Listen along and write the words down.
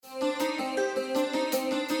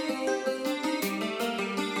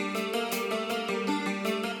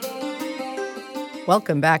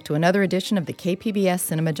Welcome back to another edition of the KPBS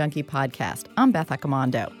Cinema Junkie podcast. I'm Beth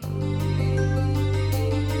Accomando.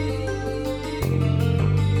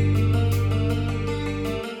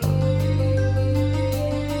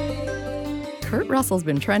 Kurt Russell's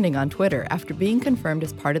been trending on Twitter after being confirmed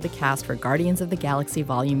as part of the cast for Guardians of the Galaxy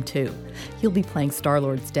Volume 2. He'll be playing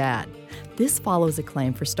Star-Lord's dad. This follows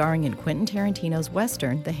acclaim for starring in Quentin Tarantino's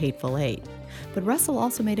Western, The Hateful Eight. But Russell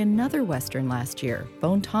also made another Western last year,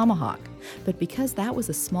 Bone Tomahawk. But because that was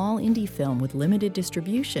a small indie film with limited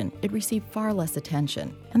distribution, it received far less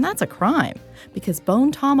attention. And that's a crime, because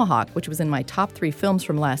Bone Tomahawk, which was in my top 3 films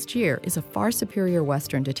from last year, is a far superior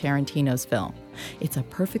Western to Tarantino's film. It's a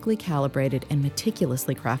perfectly calibrated and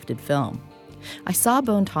meticulously crafted film. I saw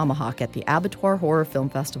Bone Tomahawk at the Abattoir Horror Film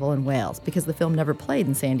Festival in Wales because the film never played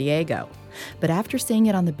in San Diego. But after seeing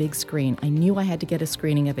it on the big screen, I knew I had to get a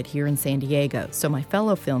screening of it here in San Diego so my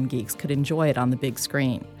fellow film geeks could enjoy it on the big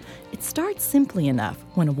screen. It starts simply enough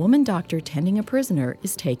when a woman doctor tending a prisoner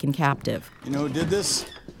is taken captive. You know who did this?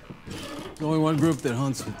 There's only one group that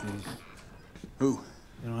hunts with these. Who?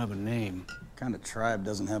 They don't have a name. What kind of tribe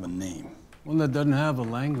doesn't have a name? One that doesn't have a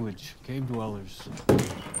language. Cave dwellers.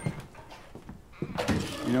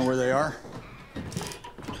 You know where they are?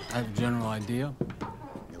 I have a general idea.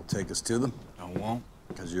 You'll take us to them? I won't.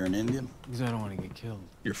 Because you're an Indian? Because I don't want to get killed.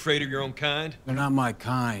 You're afraid of your own kind? They're not my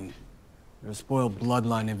kind. They're a spoiled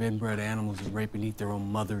bloodline of inbred animals that rape and eat their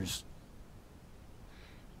own mothers.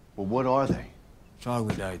 Well, what are they?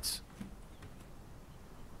 Troglodytes.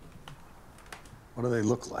 What do they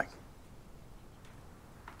look like?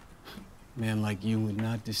 A man like you would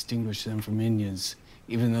not distinguish them from Indians,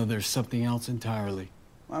 even though they're something else entirely.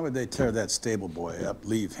 Why would they tear that stable boy up,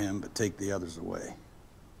 leave him, but take the others away?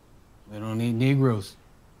 They don't eat Negroes.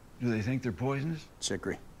 Do they think they're poisonous?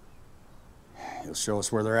 Chicory. You'll show us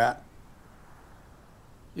where they're at?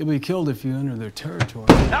 You'll be killed if you enter their territory.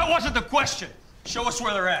 That wasn't the question. Show us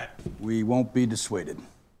where they're at. We won't be dissuaded.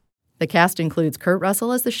 The cast includes Kurt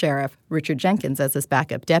Russell as the sheriff, Richard Jenkins as his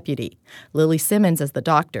backup deputy, Lily Simmons as the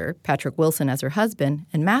doctor, Patrick Wilson as her husband,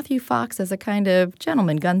 and Matthew Fox as a kind of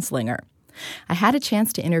gentleman gunslinger. I had a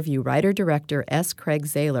chance to interview writer-director S. Craig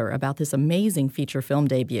Zahler about this amazing feature film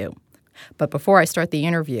debut. But before I start the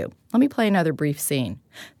interview, let me play another brief scene.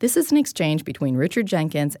 This is an exchange between Richard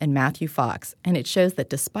Jenkins and Matthew Fox, and it shows that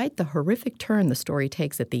despite the horrific turn the story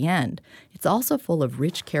takes at the end, it's also full of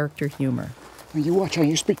rich character humor. You watch how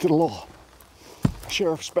you speak to the law.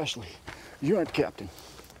 Sheriff especially. You aren't captain.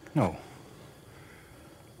 No.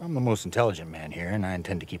 I'm the most intelligent man here, and I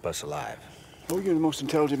intend to keep us alive. Oh, you're the most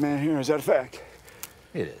intelligent man here. Is that a fact?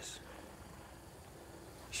 It is.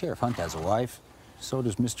 Sheriff Hunt has a wife. So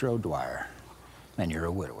does Mr. O'Dwyer. And you're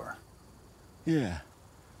a widower. Yeah.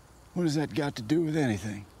 What has that got to do with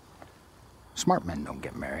anything? Smart men don't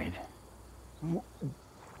get married.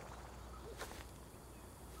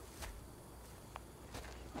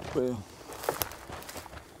 Well,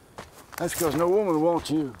 that's because no woman wants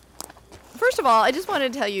you. First of all, I just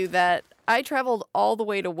wanted to tell you that I traveled all the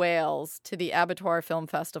way to Wales to the Abattoir Film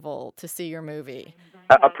Festival to see your movie.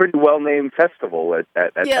 A pretty well-named festival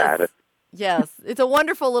at Yes. that. Yes, it's a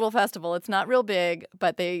wonderful little festival. It's not real big,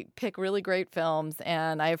 but they pick really great films,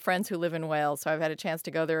 and I have friends who live in Wales, so I've had a chance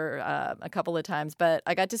to go there a couple of times. But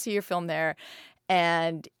I got to see your film there,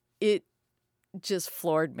 and it just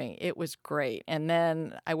floored me. It was great. And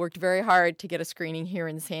then I worked very hard to get a screening here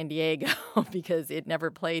in San Diego because it never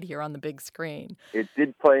played here on the big screen. It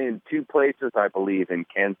did play in 2 places, I believe, in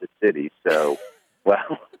Kansas City. So,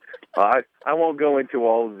 well, I won't go into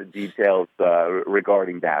all of the details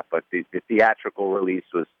regarding that, but the theatrical release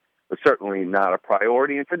was certainly not a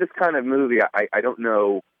priority. And for this kind of movie, I don't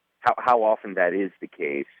know how often that is the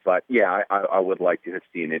case. But, yeah, I would like to have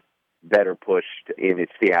seen it better pushed in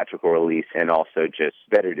its theatrical release and also just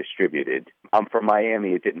better distributed. I'm from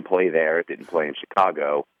Miami. It didn't play there. It didn't play in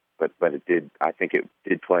Chicago, but it did. I think it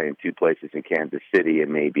did play in 2 places in Kansas City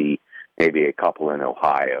and maybe a couple in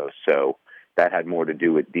Ohio. So that had more to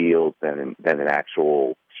do with deals than an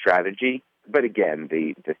actual strategy. But again,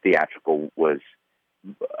 the theatrical was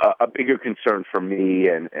a bigger concern for me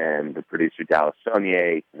and the producer Dallas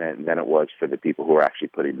Saunier than it was for the people who were actually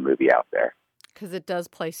putting the movie out there. Because it does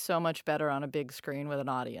play so much better on a big screen with an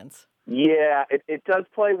audience. Yeah, it does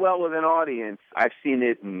play well with an audience. I've seen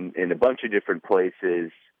it in a bunch of different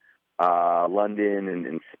places, London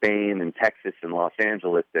and Spain and Texas and Los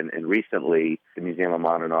Angeles, and recently the Museum of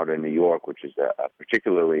Modern Art in New York, which is a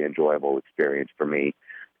particularly enjoyable experience for me,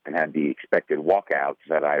 and had the expected walkouts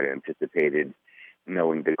that I anticipated,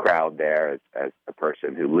 knowing the crowd there as a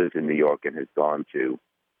person who lives in New York and has gone to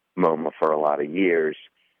MoMA for a lot of years.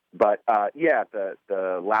 But,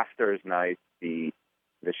 the laughter is nice. The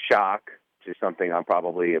the shock, which is something I'm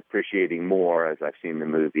probably appreciating more as I've seen the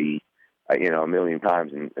movie, a million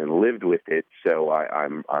times and lived with it. So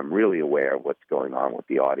I'm really aware of what's going on with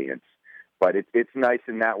the audience. But it's nice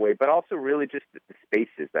in that way, but also really just the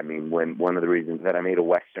spaces. I mean, one of the reasons that I made a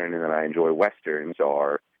Western and that I enjoy Westerns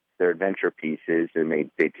are they're adventure pieces, and they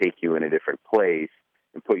take you in a different place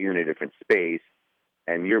and put you in a different space,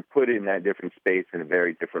 and you're put in that different space in a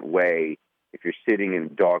very different way if you're sitting in a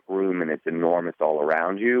dark room and it's enormous all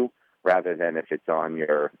around you, rather than if it's on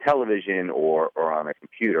your television or on a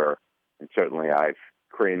computer. And certainly I've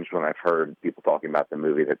cringed when I've heard people talking about the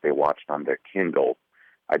movie that they watched on their Kindle.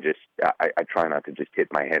 I try not to just hit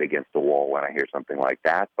my head against the wall when I hear something like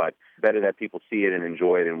that, but better that people see it and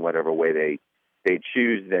enjoy it in whatever way they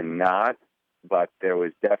choose than not. But there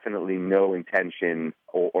was definitely no intention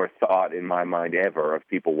or thought in my mind ever of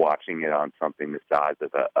people watching it on something the size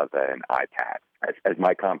of an iPad. As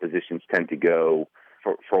my compositions tend to go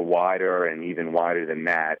for wider and even wider than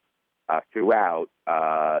that throughout,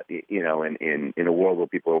 in a world where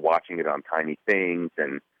people are watching it on tiny things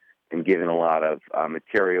and given a lot of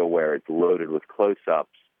material where it's loaded with close-ups,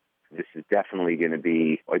 this is definitely going to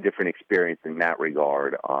be a different experience in that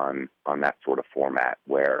regard on that sort of format,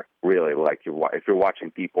 where really, like, if you're watching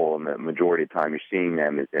people and the majority of the time you're seeing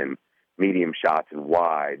them is in medium shots and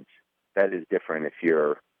wides, that is different if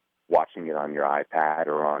you're watching it on your iPad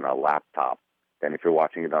or on a laptop than if you're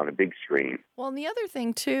watching it on a big screen. Well, and the other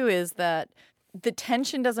thing, too, is that the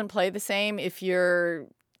tension doesn't play the same if you're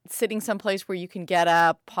sitting someplace where you can get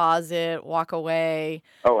up, pause it, walk away.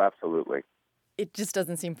 Oh, absolutely. It just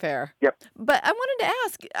doesn't seem fair. Yep. But I wanted to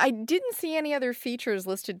ask, I didn't see any other features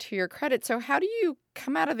listed to your credit, so how do you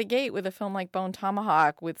come out of the gate with a film like Bone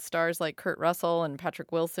Tomahawk with stars like Kurt Russell and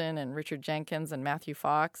Patrick Wilson and Richard Jenkins and Matthew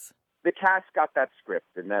Fox? The cast got that script,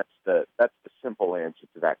 and that's the simple answer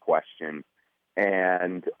to that question.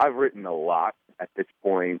 And I've written a lot at this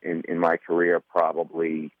point in my career,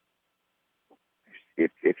 probably,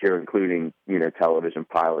 if you're including, television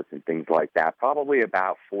pilots and things like that, probably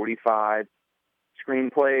about 45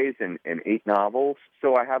 screenplays and 8 novels.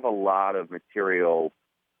 So I have a lot of material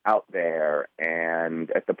out there. And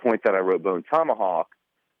at the point that I wrote Bone Tomahawk,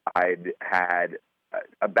 I'd had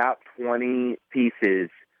about 20 pieces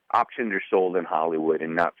optioned or sold in Hollywood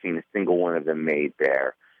and not seen a single one of them made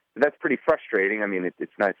there. So that's pretty frustrating. I mean,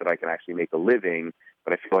 it's nice that I can actually make a living,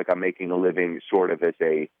 but I feel like I'm making a living sort of as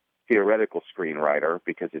a theoretical screenwriter,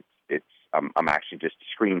 because I'm actually just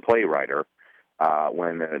a screenplay writer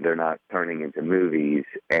when they're not turning into movies.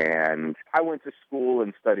 And I went to school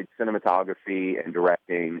and studied cinematography and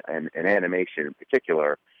directing and animation in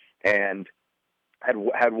particular, and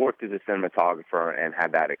had worked as a cinematographer and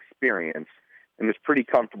had that experience, and was pretty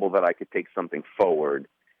comfortable that I could take something forward.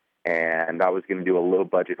 And I was going to do a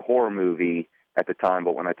low-budget horror movie at the time,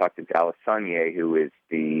 but when I talked to Dallas Sonnier,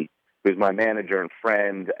 who's my manager and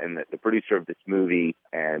friend and the producer of this movie,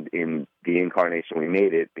 and in the incarnation we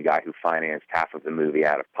made it, the guy who financed half of the movie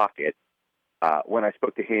out of pocket, when I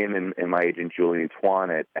spoke to him and my agent Julian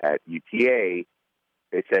Twan at UTA,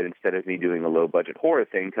 they said, instead of me doing a low-budget horror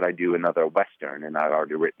thing, could I do another Western? And I'd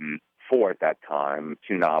already written 4 at that time,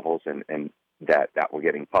 2 novels, and that were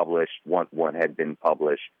getting published. One had been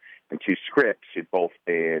published, and 2 scripts had both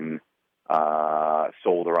been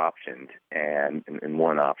sold or optioned, and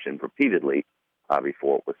one optioned repeatedly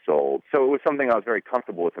before it was sold. So it was something I was very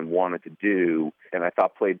comfortable with and wanted to do, and I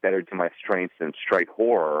thought played better to my strengths than straight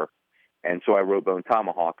horror. And so I wrote Bone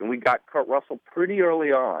Tomahawk, and we got Kurt Russell pretty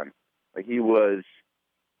early on. Like, he was,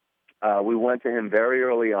 we went to him very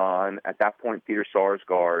early on. At that point, Peter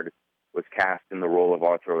Sarsgaard was cast in the role of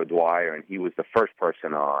Arthur O'Dwyer, and he was the first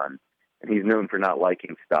person on. And he's known for not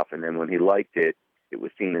liking stuff, and then when he liked it, it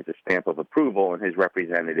was seen as a stamp of approval, and his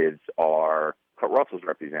representatives are Kurt Russell's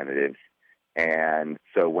representatives. And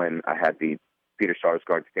so when I had the Peter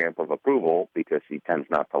Sarsgaard stamp of approval, because he tends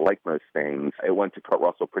not to like most things, it went to Kurt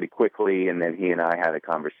Russell pretty quickly, and then he and I had a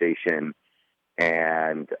conversation,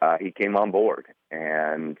 and he came on board.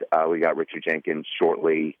 And we got Richard Jenkins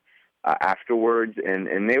shortly afterwards,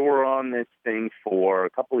 and they were on this thing for a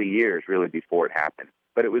couple of years, really, before it happened.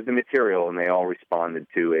 But it was the material, and they all responded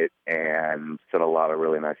to it and said a lot of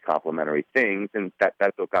really nice complimentary things, and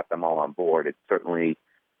that's what got them all on board. It certainly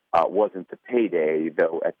wasn't the payday,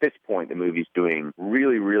 though at this point the movie's doing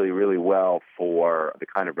really, really, really well for the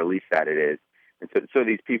kind of release that it is. And so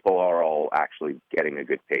these people are all actually getting a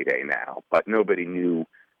good payday now. But nobody knew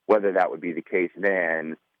whether that would be the case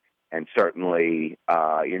then, and certainly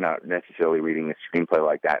you're not necessarily reading a screenplay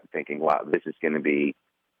like that and thinking, wow, this is going to be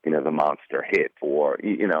the monster hit, or,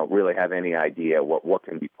 really have any idea what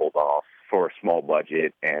can be pulled off for a small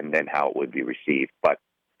budget and then how it would be received. But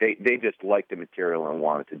they just liked the material and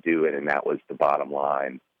wanted to do it, and that was the bottom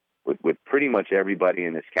line with pretty much everybody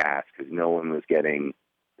in this cast, because no one was getting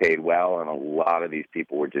paid well, and a lot of these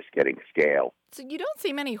people were just getting scale. So you don't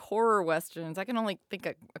see many horror Westerns. I can only think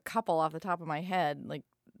a couple off the top of my head, like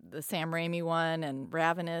the Sam Raimi one and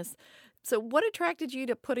Ravenous. So what attracted you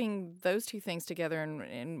to putting those two things together,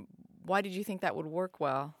 and why did you think that would work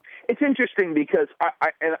well? It's interesting because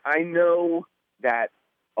I know that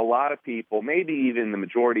a lot of people, maybe even the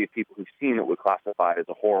majority of people who've seen it, would classify it as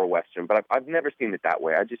a horror Western, but I've never seen it that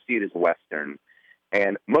way. I just see it as a Western.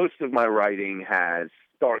 And most of my writing has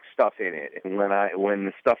dark stuff in it. And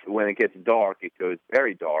when it gets dark, it goes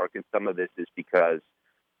very dark. And some of this is because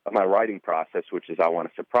of my writing process, which is I want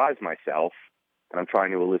to surprise myself, and I'm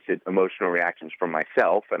trying to elicit emotional reactions from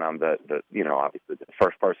myself. And I'm the obviously the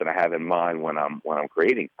first person I have in mind when I'm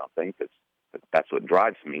creating something, because that's what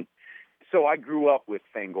drives me. So I grew up with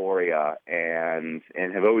Fangoria and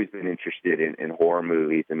have always been interested in horror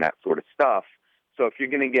movies and that sort of stuff. So if you're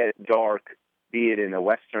going to get dark, be it in a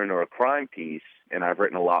Western or a crime piece, and I've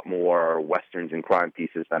written a lot more Westerns and crime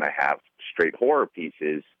pieces than I have straight horror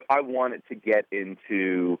pieces, I wanted to get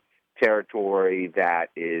into territory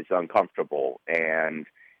that is uncomfortable. And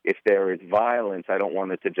if there is violence, I don't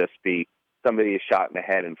want it to just be somebody is shot in the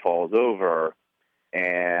head and falls over,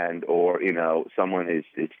 or someone is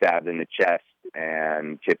stabbed in the chest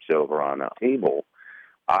and tips over on a table.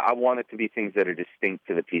 I want it to be things that are distinct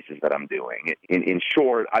to the pieces that I'm doing. In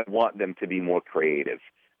short, I want them to be more creative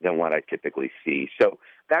than what I typically see. So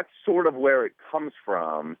that's sort of where it comes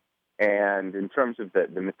from. And in terms of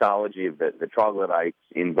the mythology of the troglodytes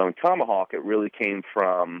in Bone Tomahawk, it really came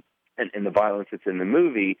from, and the violence that's in the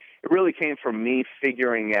movie, it really came from me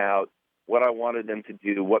figuring out what I wanted them to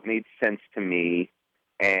do, what made sense to me,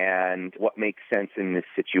 and what makes sense in this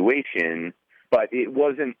situation. But it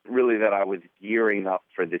wasn't really that I was gearing up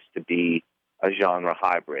for this to be a genre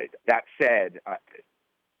hybrid. That said,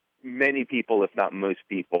 many people, if not most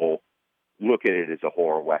people, look at it as a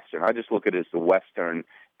horror Western. I just look at it as a Western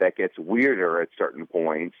that gets weirder at certain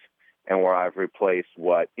points, and where I've replaced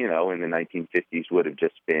what, in the 1950s would have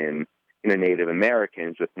just been Native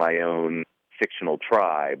Americans with my own fictional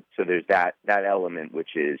tribe. So there's that element,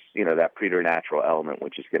 which is, that preternatural element,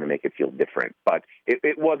 which is going to make it feel different. But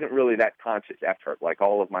it wasn't really that conscious effort. Like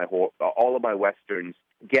all of my Westerns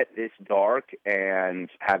get this dark and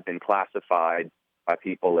have been classified by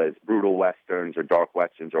people as brutal Westerns or dark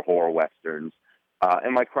Westerns or horror Westerns.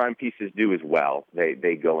 And my crime pieces do as well.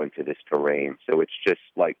 They go into this terrain. So it's just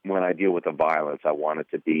like when I deal with the violence, I want it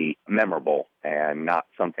to be memorable and not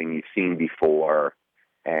something you've seen before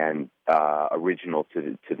and original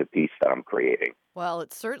to the piece that I'm creating. Well,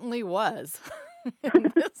 it certainly was.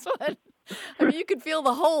 And this one, you could feel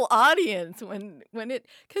the whole audience when it,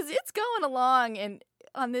 because it's going along and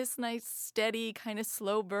on this nice, steady, kind of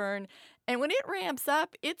slow burn. And when it ramps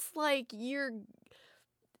up, it's like you're,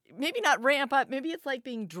 maybe not ramp up, maybe it's like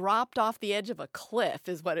being dropped off the edge of a cliff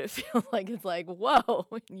is what it feels like. It's like, whoa,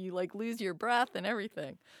 you like lose your breath and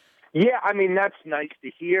everything. Yeah, I mean, that's nice to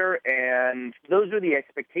hear, and those are the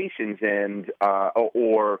expectations and,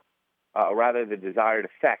 or rather the desired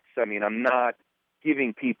effects. I mean, I'm not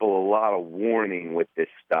giving people a lot of warning with this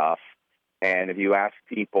stuff, and if you ask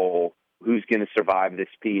people who's going to survive this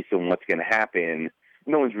piece and what's going to happen,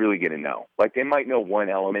 no one's really going to know. Like, they might know one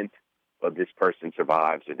element of this person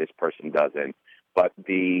survives or this person doesn't, but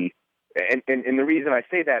the reason I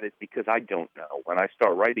say that is because I don't know. When I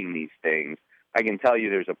start writing these things, I can tell you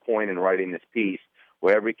there's a point in writing this piece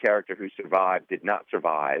where every character who survived did not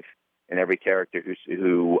survive, and every character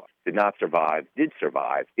who did not survive did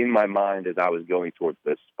survive in my mind as I was going towards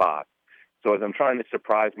this spot. So as I'm trying to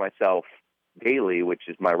surprise myself daily, which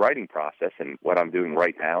is my writing process, and what I'm doing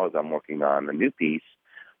right now as I'm working on a new piece,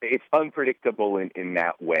 it's unpredictable in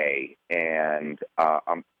that way. And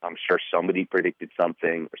I'm sure somebody predicted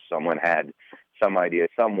something or someone had some idea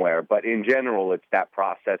somewhere. But in general, it's that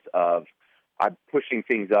process of I'm pushing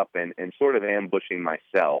things up and sort of ambushing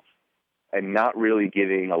myself and not really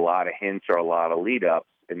giving a lot of hints or a lot of lead-ups.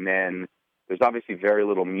 And then there's obviously very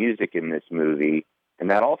little music in this movie,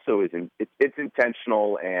 and that also is it's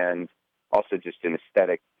intentional and also just an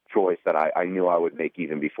aesthetic choice that I knew I would make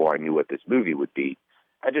even before I knew what this movie would be.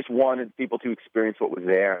 I just wanted people to experience what was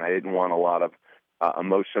there, and I didn't want a lot of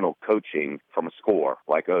emotional coaching from a score,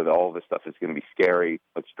 like, all this stuff is going to be scary.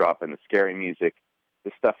 Let's drop in the scary music.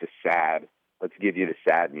 This stuff is sad. Let's give you the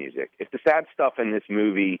sad music. If the sad stuff in this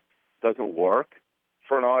movie doesn't work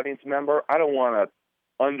for an audience member, I don't want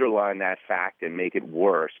to underline that fact and make it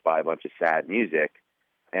worse by a bunch of sad music.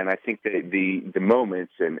 And I think that the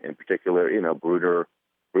moments, in particular, Bruder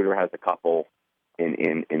has a couple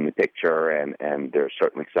in the picture, and there's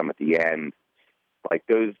certainly some at the end. Like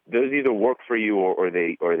those either work for you or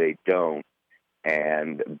they don't.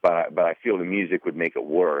 But I feel the music would make it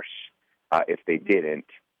worse if they didn't.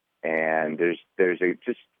 And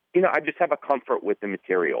I just have a comfort with the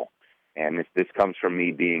material, and this comes from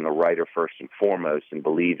me being a writer first and foremost, and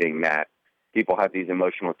believing that people have these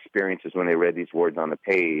emotional experiences when they read these words on the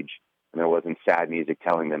page, and there wasn't sad music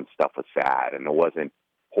telling them stuff was sad, and there wasn't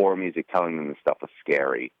horror music telling them the stuff was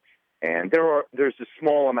scary. And there's a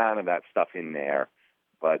small amount of that stuff in there,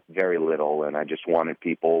 but very little. And I just wanted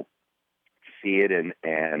people to see it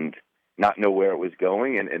and not know where it was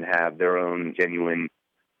going and have their own genuine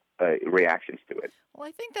reactions to it. Well,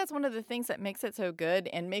 I think that's one of the things that makes it so good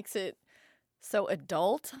and makes it so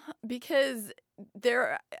adult, because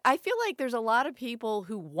I feel like there's a lot of people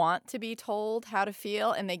who want to be told how to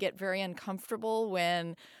feel, and they get very uncomfortable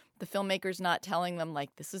when the filmmaker's not telling them,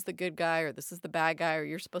 like, this is the good guy or this is the bad guy or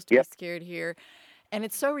you're supposed to be scared here. And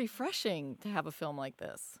it's so refreshing to have a film like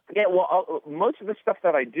this. Yeah, well, most of the stuff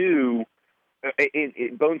that I do,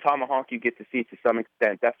 in Bone Tomahawk, you get to see to some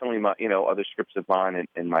extent. Definitely, my, other scripts of mine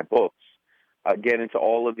and my books get into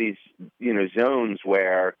all of these, zones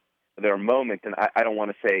where there are moments, and I don't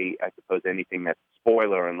want to say, I suppose, anything that's a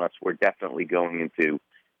spoiler unless we're definitely going into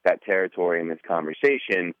that territory in this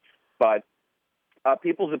conversation. But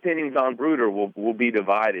people's opinions on Brooder will be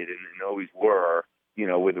divided, and always were,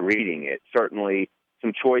 with reading it. Certainly,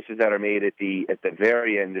 some choices that are made at the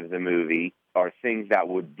very end of the movie are things that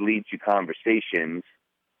would lead to conversations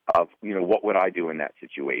of, what would I do in that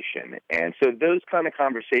situation? And so those kind of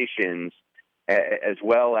conversations, as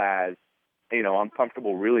well as, I'm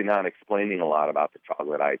comfortable really not explaining a lot about the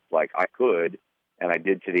chocolate. I could, and I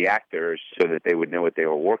did to the actors so that they would know what they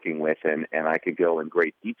were working with, and I could go in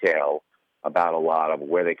great detail about a lot of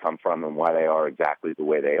where they come from and why they are exactly the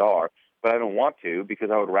way they are. But I don't want to, because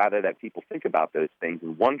I would rather that people think about those things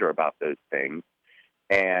and wonder about those things.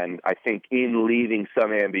 And I think in leaving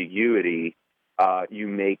some ambiguity, you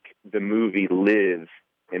make the movie live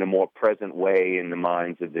in a more present way in the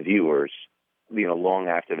minds of the viewers, long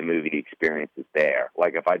after the movie experience is there.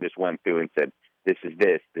 Like if I just went through and said, this is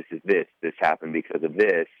this, this is this happened because of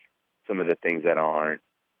this, some of the things that aren't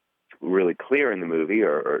really clear in the movie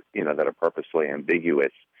or that are purposely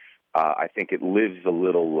ambiguous, I think it lives a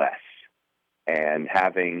little less. And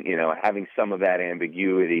having some of that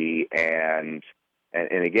ambiguity and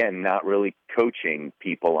again, not really coaching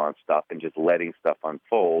people on stuff and just letting stuff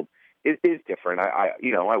unfold is different.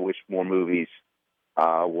 I wish more movies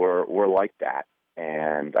were like that.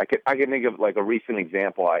 And I can think of like a recent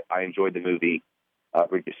example. I enjoyed the movie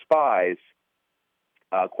Bridge of Spies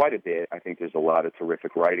quite a bit. I think there's a lot of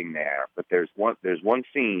terrific writing there. But there's one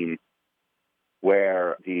scene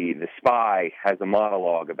where the spy has a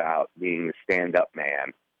monologue about being the stand-up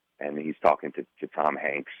man, and he's talking to Tom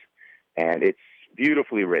Hanks. And it's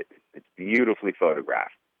beautifully written. It's beautifully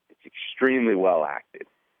photographed. It's extremely well acted.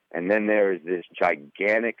 And then there's this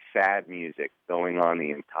gigantic sad music going on the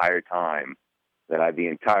entire time that the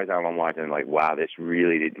entire time I'm watching, I'm like, wow, this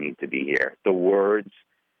really didn't need to be here. The words,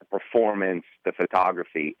 the performance, the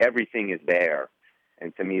photography, everything is there.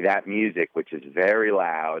 And to me, that music, which is very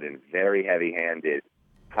loud and very heavy-handed,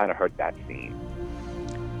 kind of hurt that scene.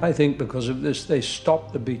 I think because of this, they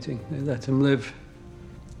stopped the beating. They let him live.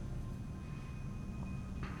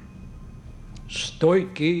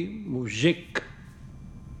 Stoiki muzhik.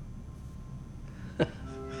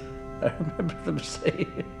 I remember them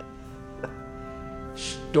saying it.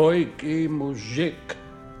 Stoiki muzhik.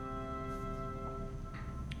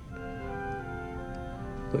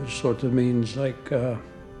 Which sort of means like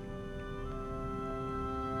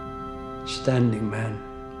standing man.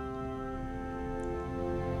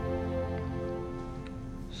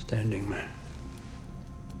 Standing man.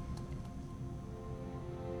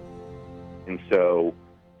 And so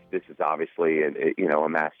this is obviously a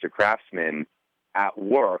master craftsman at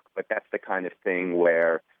work, but that's the kind of thing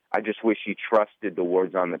where I just wish he trusted the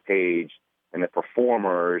words on the page and the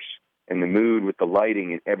performers and the mood with the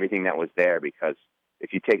lighting and everything that was there, because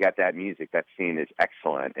if you take out that music, that scene is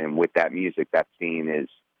excellent. And with that music, that scene is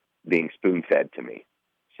being spoon-fed to me.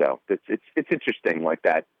 So it's interesting like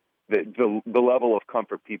that, the level of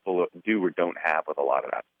comfort people do or don't have with a lot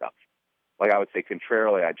of that stuff. Like I would say,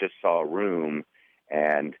 contrarily, I just saw Room,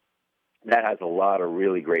 and that has a lot of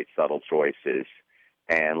really great subtle choices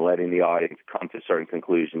and letting the audience come to certain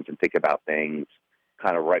conclusions and think about things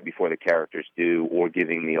kind of right before the characters do, or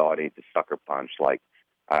giving the audience a sucker punch. Like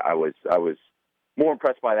I was more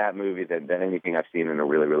impressed by that movie than anything I've seen in a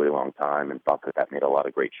really, really long time, and thought that made a lot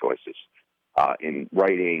of great choices. in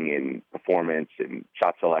writing, in performance, in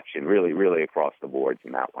shot selection, really, really across the boards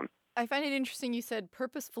in that one. I find it interesting you said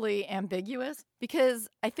purposefully ambiguous, because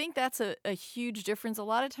I think that's a huge difference. A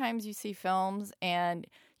lot of times you see films and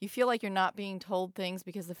you feel like you're not being told things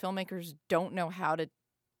because the filmmakers don't know how to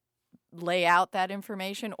lay out that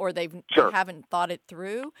information, or they haven't thought it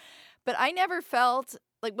through. But I never felt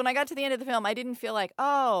like, when I got to the end of the film, I didn't feel like,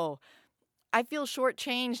 oh, I feel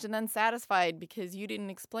shortchanged and unsatisfied because you didn't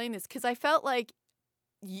explain this. Because I felt like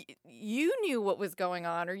you knew what was going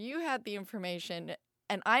on, or you had the information,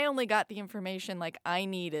 and I only got the information like I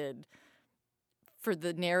needed for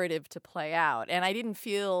the narrative to play out. And I didn't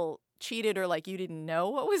feel cheated or like you didn't know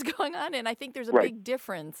what was going on. And I think there's a big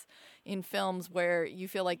difference in films where you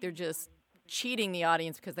feel like they're just cheating the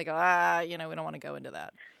audience because they go, we don't want to go into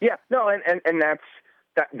that. Yeah, no, and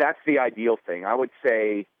that's the ideal thing. I would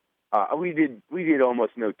say we did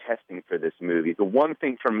almost no testing for this movie. The one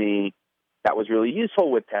thing for me that was really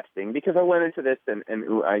useful with testing, because I went into this and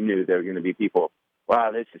I knew there were going to be people,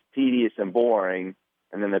 wow, this is tedious and boring.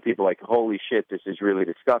 And then there are people like, holy shit, this is really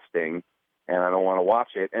disgusting, and I don't want to watch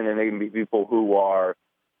it. And then there can be people who are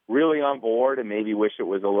really on board and maybe wish it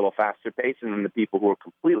was a little faster paced, and then the people who are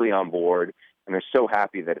completely on board and are so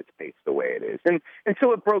happy that it's paced the way it is. And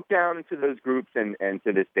so it broke down into those groups, and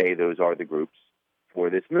to this day, those are the groups for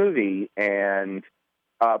this movie. And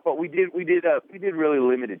but we did really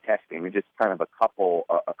limited testing. We just kind of a couple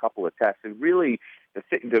of tests. And really,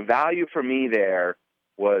 the value for me there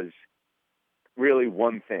was really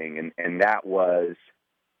one thing, and that was,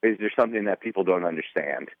 is there something that people don't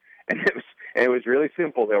understand? And it was really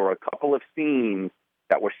simple. There were a couple of scenes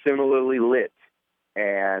that were similarly lit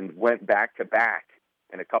and went back to back,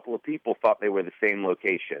 and a couple of people thought they were the same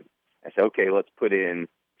location. I said, okay, let's put in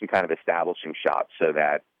some kind of establishing shots so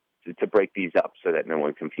that to break these up so that no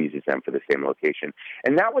one confuses them for the same location.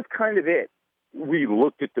 And that was kind of it. We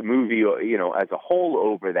looked at the movie, as a whole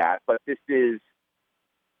over that, but this is,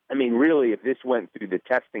 really, if this went through the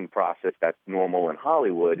testing process that's normal in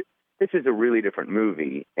Hollywood, this is a really different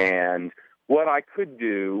movie. And what I could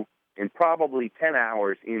do in probably 10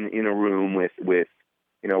 hours in a room with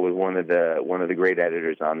one of the great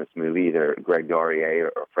editors on this movie, either Greg Daurier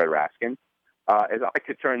or Fred Raskin, is I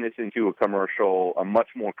could turn this into a much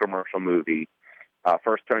more commercial movie.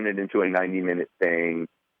 First turn it into a 90-minute thing,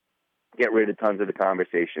 get rid of tons of the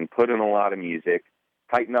conversation, put in a lot of music,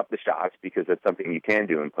 tighten up the shots, because that's something you can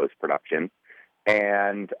do in post-production.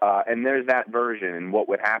 And there's that version, and what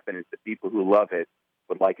would happen is the people who love it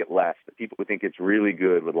would like it less. The people who think it's really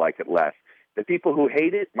good would like it less. The people who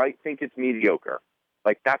hate it might think it's mediocre.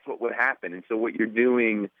 Like, that's what would happen. And so what you're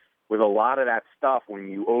doing with a lot of that stuff, when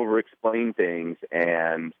you over-explain things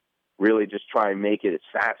and really just try and make it as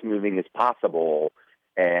fast-moving as possible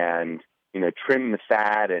and, trim the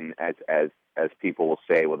fat, and as people will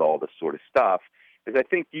say with all this sort of stuff, is I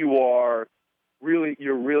think you're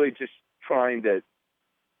really just trying to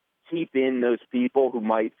keep in those people who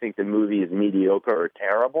might think the movie is mediocre or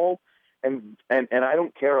terrible. And I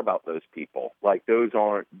don't care about those people. Like,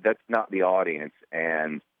 that's not the audience.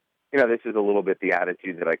 And, this is a little bit the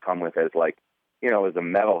attitude that I come with as as a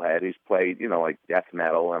metalhead who's played, like death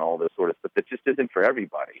metal and all this sort of stuff. That just isn't for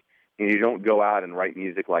everybody. You don't go out and write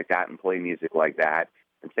music like that and play music like that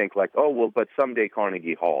and think like, oh, well, but someday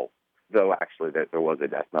Carnegie Hall. Though actually there was a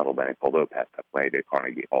death metal band called Opeth that played at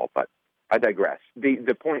Carnegie Hall. But I digress.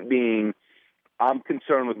 The point being, I'm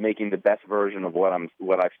concerned with making the best version of what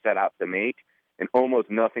I've set out to make, and almost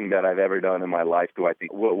nothing that I've ever done in my life do I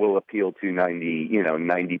think will appeal to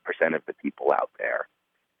 90% of the people out there.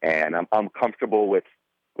 And I'm comfortable with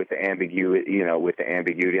the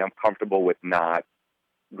ambiguity. I'm comfortable with not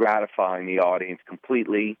gratifying the audience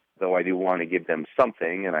completely, though I do want to give them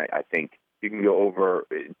something. And I think you can go over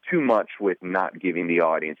too much with not giving the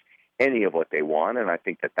audience any of what they want, and I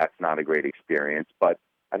think that that's not a great experience. But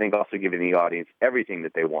I think also giving the audience everything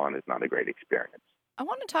that they want is not a great experience. I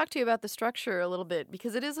want to talk to you about the structure a little bit,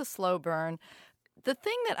 because it is a slow burn. The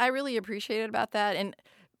thing that I really appreciated about that, and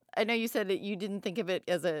I know you said that you didn't think of it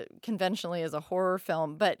conventionally as a horror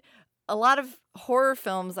film, but a lot of horror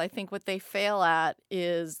films, I think what they fail at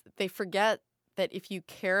is they forget that if you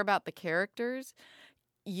care about the characters,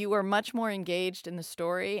 you are much more engaged in the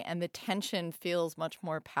story, and the tension feels much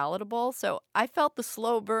more palatable. So I felt the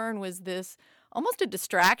slow burn was this almost a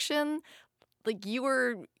distraction. Like, you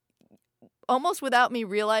were almost, without me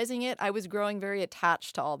realizing it, I was growing very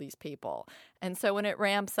attached to all these people. And so when it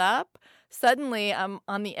ramps up, suddenly I'm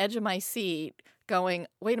on the edge of my seat going,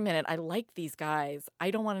 wait a minute, I like these guys.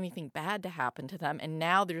 I don't want anything bad to happen to them. And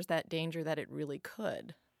now there's that danger that it really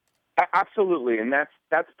could. Absolutely. And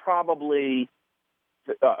that's probably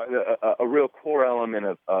a real core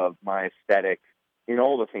element of my aesthetic in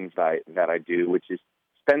all the things that I do, which is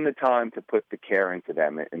spend the time to put the care into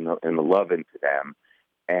them and the love into them.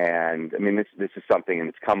 And I mean, this is something, and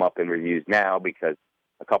it's come up in reviews now because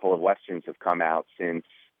a couple of Westerns have come out since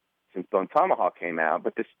Bone Tomahawk came out.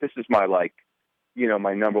 But this is my, like, you know,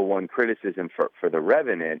 my number one criticism for The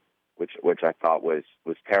Revenant, which I thought was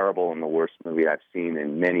terrible and the worst movie I've seen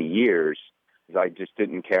in many years. I just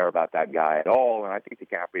didn't care about that guy at all, and I think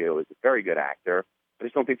DiCaprio is a very good actor. I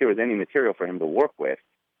just don't think there was any material for him to work with,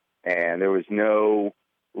 and there was no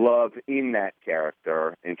love in that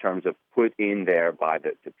character in terms of put in there by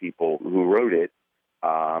the people who wrote it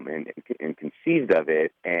and conceived of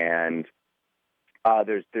it, and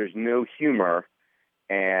there's no humor,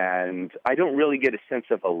 and I don't really get a sense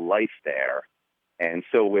of a life there. And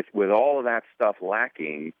so with all of that stuff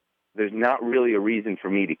lacking, there's not really a reason for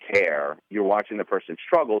me to care. You're watching the person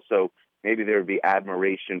struggle, so maybe there would be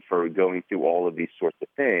admiration for going through all of these sorts of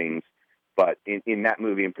things. But in that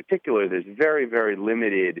movie in particular, there's very, very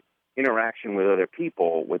limited interaction with other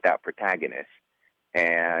people with that protagonist.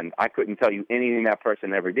 And I couldn't tell you anything that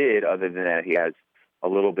person ever did other than that he has a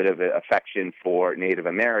little bit of an affection for Native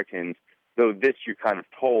Americans, though this you're kind of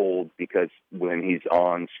told because when he's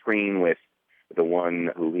on screen with the one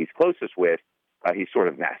who he's closest with, he's sort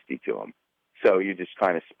of nasty to him. So you just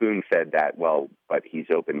kind of spoon-fed that, well, but he's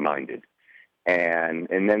open-minded. And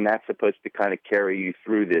then that's supposed to kind of carry you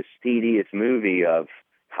through this tedious movie of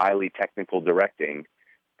highly technical directing,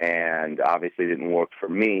 and obviously didn't work for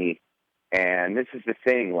me. And this is the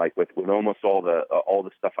thing, like with almost all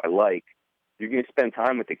the stuff I like, you're going to spend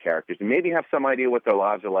time with the characters and maybe have some idea what their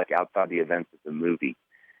lives are like outside the events of the movie.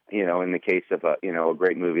 You know, in the case of a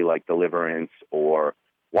great movie like Deliverance or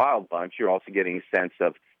Wild Bunch, you're also getting a sense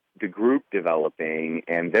of the group developing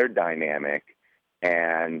and their dynamic,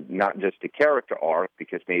 and not just a character arc,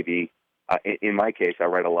 because maybe, in my case, I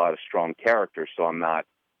write a lot of strong characters, so I'm not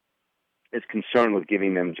as concerned with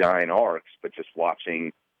giving them giant arcs, but just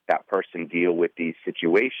watching that person deal with these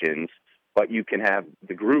situations. But you can have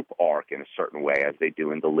the group arc in a certain way, as they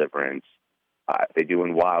do in Deliverance, as they do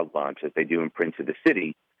in Wild Bunch, as they do in Prince of the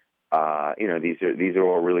City. These are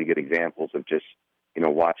all really good examples of just,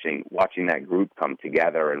 watching that group come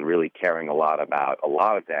together and really caring a lot about a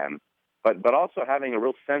lot of them, but also having a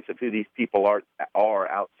real sense of who these people are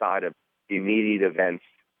outside of the immediate events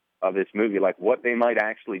of this movie, like what they might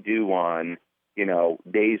actually do on,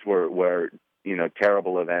 days where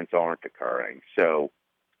terrible events aren't occurring. So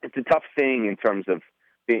it's a tough thing in terms of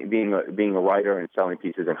being a writer and selling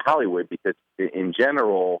pieces in Hollywood, because in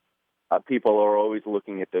general, people are always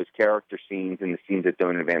looking at those character scenes and the scenes that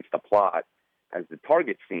don't advance the plot as the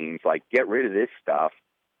target scenes, like, get rid of this stuff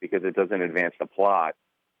because it doesn't advance the plot.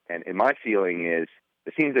 And my feeling is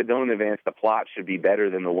the scenes that don't advance the plot should be better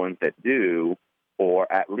than the ones that do, or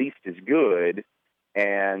at least as good.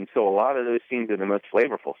 And so a lot of those scenes are the most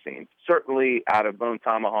flavorful scenes. Certainly out of Bone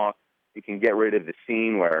Tomahawk, you can get rid of the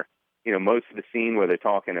scene where, most of the scene where they're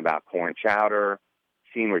talking about corn chowder,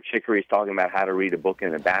 scene where Chicory's talking about how to read a book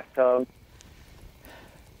in a bathtub.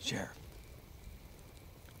 Sheriff.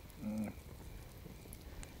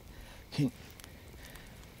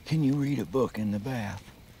 Can you read a book in the bath?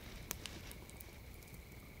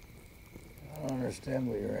 I don't understand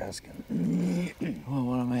what you're asking. Well,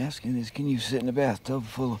 what I'm asking is, can you sit in a bathtub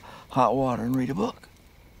full of hot water and read a book?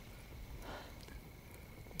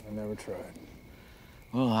 I never tried.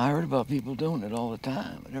 Well, I heard about people doing it all the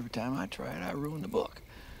time, but every time I try it, I ruin the book.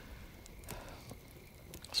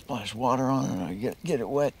 Splash water on it, and I get it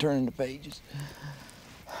wet, turning the pages.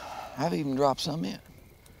 I've even dropped some in.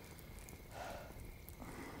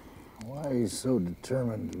 Why are you so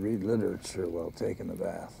determined to read literature while taking a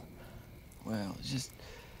bath? Well, it's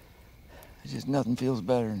just nothing feels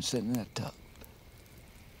better than sitting in that tub.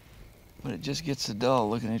 But it just gets so dull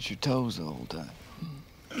looking at your toes the whole time.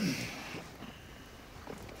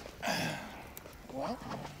 What?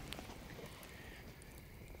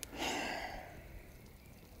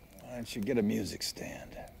 Why don't you get a music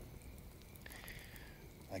stand?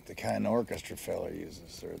 Like the kind the orchestra fella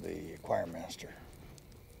uses, or the choir master.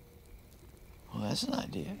 Well, that's an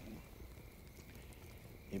idea.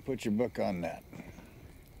 You put your book on that,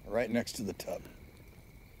 right next to the tub.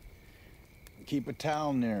 Keep a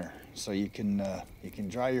towel near so you can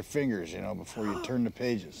dry your fingers, before you turn the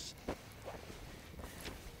pages.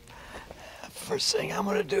 First thing I'm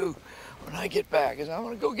gonna do when I get back is I'm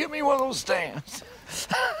gonna go get me one of those stands.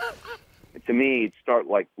 To me, it started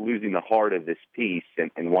like losing the heart of this piece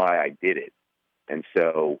and why I did it. And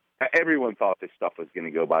so everyone thought this stuff was going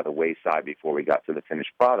to go by the wayside before we got to the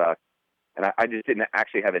finished product. And I just didn't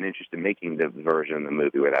actually have an interest in making the version of the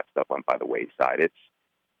movie where that stuff went by the wayside. It's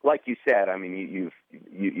like you said. I mean,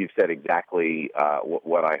 you've said exactly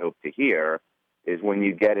what I hope to hear. Is when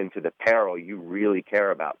you get into the peril, you really care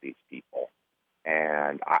about these people.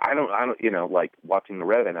 And I don't, like watching The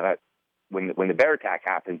Revenant. When the bear attack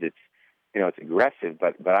happens, it's aggressive,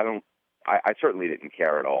 but I certainly didn't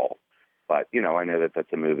care at all. But I know that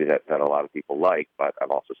that's a movie that a lot of people like. But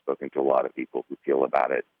I've also spoken to a lot of people who feel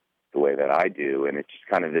about it the way that I do, and it's just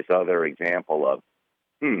kind of this other example of,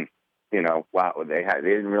 wow, they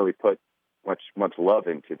didn't really put much love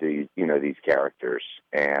into these characters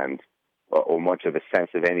and or much of a sense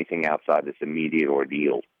of anything outside this immediate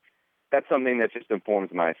ordeal. That's something that just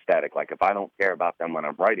informs my aesthetic. Like, if I don't care about them when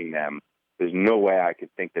I'm writing them, there's no way I could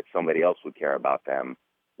think that somebody else would care about them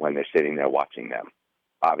when they're sitting there watching them.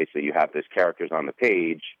 Obviously, you have those characters on the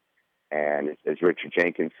page, and as Richard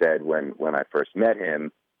Jenkins said when I first met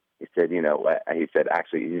him, he said,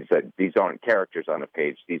 these aren't characters on a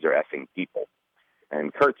page, these are effing people.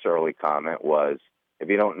 And Kurt's early comment was, if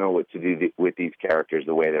you don't know what to do with these characters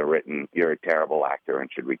the way they're written, you're a terrible actor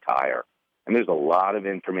and should retire. And there's a lot of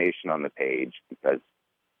information on the page because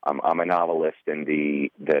I'm a novelist, and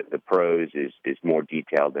the prose is more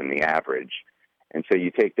detailed than the average. And so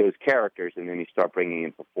you take those characters and then you start bringing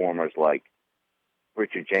in performers like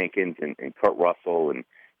Richard Jenkins and Kurt Russell and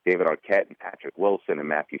David Arquette and Patrick Wilson and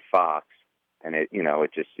Matthew Fox, and it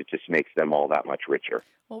just makes them all that much richer.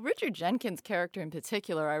 Well, Richard Jenkins' character in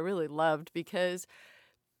particular, I really loved because,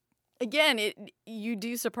 again, you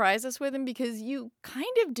do surprise us with him because you kind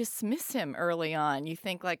of dismiss him early on. You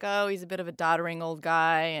think like, oh, he's a bit of a doddering old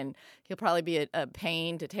guy, and he'll probably be a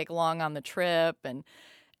pain to take along on the trip, and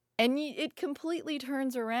it completely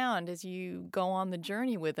turns around as you go on the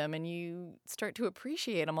journey with him, and you start to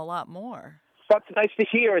appreciate him a lot more. That's nice to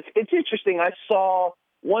hear. It's interesting. I saw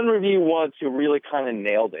one review once who really kind of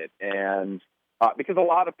nailed it, and because a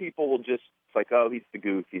lot of people will just, it's like, oh, he's the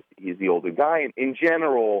goof, he's the older guy. And in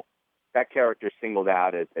general, that character is singled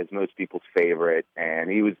out as most people's favorite, and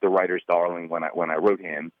he was the writer's darling when I wrote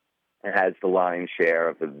him, and has the lion's share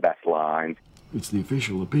of the best lines. It's the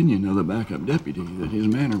official opinion of the backup deputy that his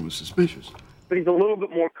manner was suspicious. But he's a little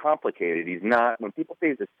bit more complicated. He's not, when people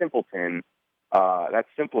say he's a simpleton, that's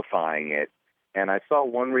simplifying it. And I saw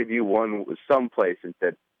one review, one was someplace, and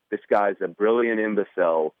said, this guy's a brilliant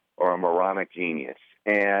imbecile or a moronic genius.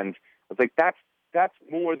 And I was like, that's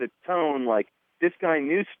more the tone. Like, this guy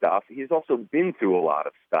knew stuff. He's also been through a lot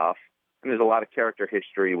of stuff. And there's a lot of character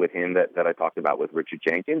history with him that I talked about with Richard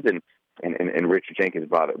Jenkins. And Richard Jenkins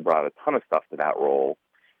brought a ton of stuff to that role.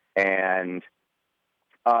 And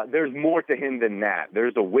there's more to him than that.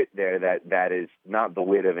 There's a wit there that is not the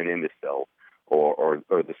wit of an imbecile or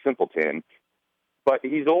the simpleton. But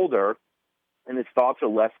he's older, and his thoughts are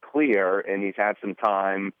less clear, and he's had some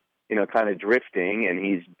time, kind of drifting, and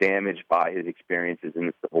he's damaged by his experiences in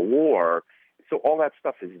the Civil War. So all that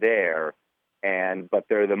stuff is there, but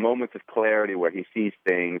there are the moments of clarity where he sees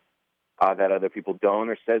things that other people don't,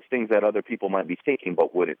 or says things that other people might be thinking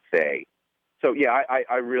but wouldn't say. So yeah,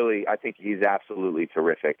 I think he's absolutely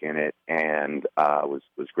terrific in it, and was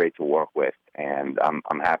great to work with, and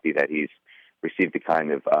I'm happy that he's received the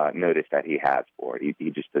kind of notice that he has for it.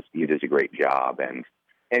 He does a great job,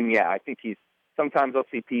 and yeah, I think sometimes I'll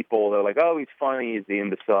see people, they're like, oh, he's funny, he's the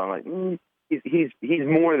imbecile. I'm like, he's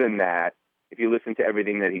more than that. If you listen to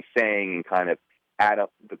everything that he's saying and kind of add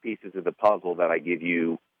up the pieces of the puzzle that I give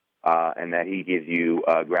you and that he gives you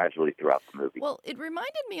gradually throughout the movie. Well, it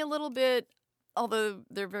reminded me a little bit, although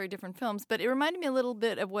they're very different films, but it reminded me a little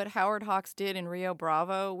bit of what Howard Hawks did in Rio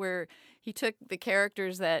Bravo, where he took the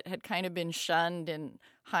characters that had kind of been shunned in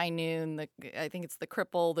High Noon, I think it's the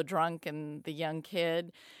cripple, the drunk, and the young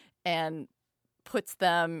kid, and puts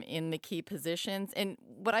them in the key positions. And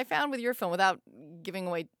what I found with your film, without giving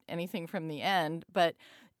away anything from the end, but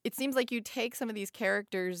it seems like you take some of these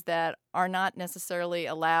characters that are not necessarily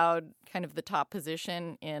allowed kind of the top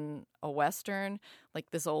position in a Western, like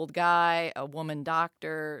this old guy, a woman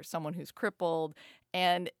doctor, someone who's crippled,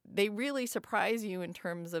 and they really surprise you in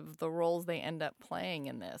terms of the roles they end up playing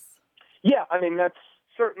in this. Yeah, I mean, that's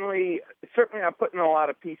certainly I'm putting a lot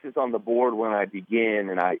of pieces on the board when I begin,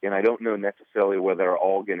 and I don't know necessarily where they're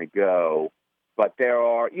all going to go, but there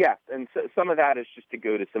are, yeah, and so some of that is just to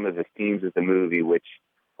go to some of the themes of the movie, which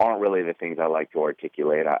aren't really the things I like to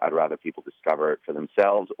articulate. I'd rather people discover it for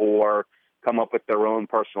themselves or come up with their own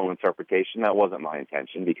personal interpretation. That wasn't my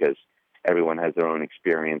intention, because everyone has their own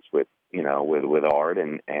experience with art,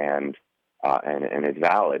 and it's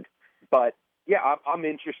valid. But yeah, I'm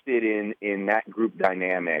interested in that group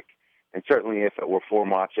dynamic, and certainly if it were four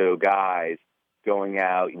macho guys, going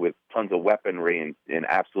out with tons of weaponry and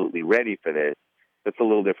absolutely ready for this. That's a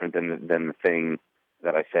little different than the thing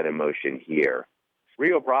that I set in motion here.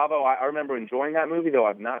 Rio Bravo, I remember enjoying that movie, though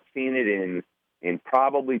I've not seen it in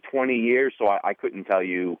probably 20 years, so I couldn't tell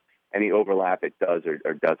you any overlap it does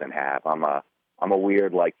or doesn't have. I'm a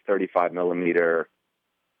weird, like, 35 millimeter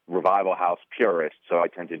Revival House purist, so I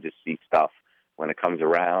tend to just see stuff when it comes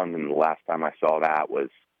around, and the last time I saw that was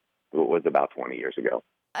about 20 years ago.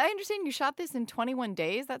 I understand you shot this in 21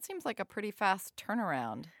 days. That seems like a pretty fast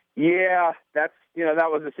turnaround. Yeah, that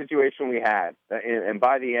was the situation we had. And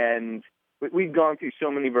by the end, we'd gone through so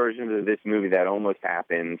many versions of this movie that almost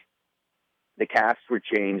happened. The casts were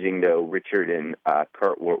changing, though. Richard and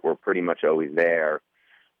Kurt were pretty much always there.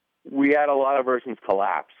 We had a lot of versions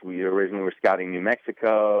collapse. We originally were scouting New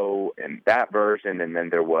Mexico and that version, and then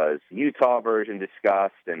there was Utah version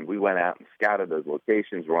discussed, and we went out and scouted those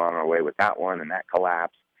locations. We're on our way with that one, and that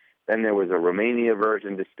collapsed. Then there was a Romania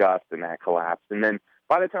version discussed, and that collapsed. And then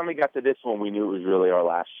by the time we got to this one, we knew it was really our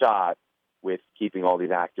last shot with keeping all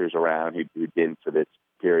these actors around who'd been for this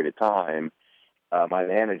period of time. My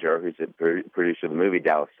manager, who's a producer of the movie,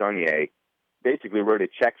 Dallas Sonier, basically wrote a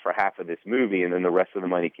check for half of this movie, and then the rest of the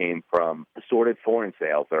money came from assorted foreign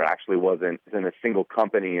sales. There actually wasn't a single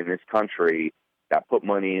company in this country that put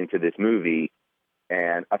money into this movie,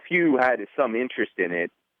 and a few had some interest in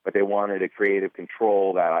it, but they wanted a creative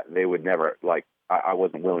control that they would never, like, I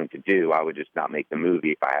wasn't willing to do. I would just not make the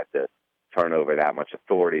movie if I had to turn over that much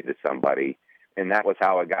authority to somebody, and that was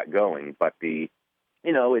how it got going. But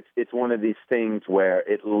it's one of these things where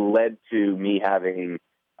it led to me having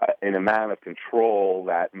an amount of control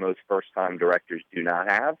that most first-time directors do not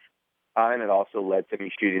have, and it also led to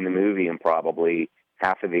me shooting the movie in probably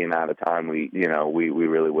half of the amount of time we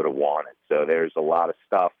really would have wanted. So there's a lot of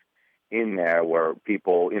stuff in there where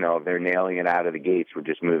people, if they're nailing it out of the gates, we're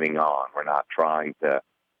just moving on. We're not trying to,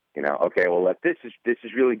 okay, well, this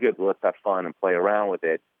is really good. Let's have fun and play around with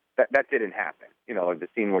it. That didn't happen. Like the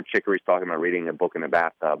scene where Chicory's talking about reading a book in the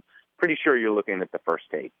bathtub. Pretty sure you're looking at the first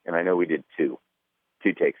take, and I know we did two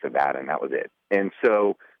takes of that, and that was it. And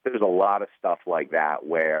so there's a lot of stuff like that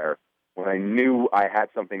where when I knew I had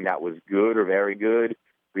something that was good or very good,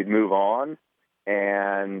 we'd move on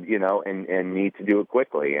and need to do it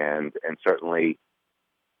quickly. And certainly,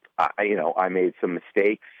 I made some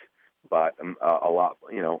mistakes, but a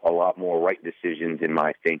lot more right decisions in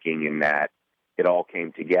my thinking, in that it all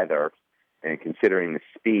came together. And considering the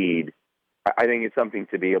speed, I think it's something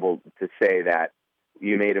to be able to say that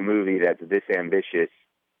you made a movie that's this ambitious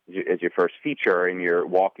as your first feature, and you're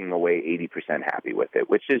walking away 80% happy with it,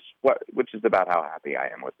 which is about how happy I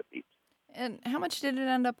am with the piece. And how much did it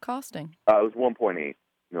end up costing? It was $1.8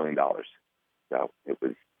 million. So it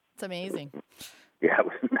was. It's amazing. Yeah, it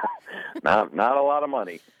was not a lot of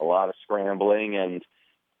money, a lot of scrambling, and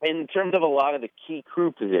in terms of a lot of the key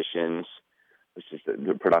crew positions, which is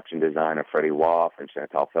the production designer Freddie Woff and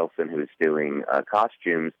Chantal Felsen, who's doing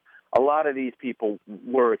costumes. A lot of these people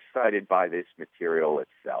were excited by this material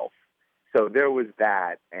itself. So there was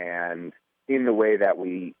that, and in the way that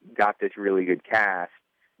we got this really good cast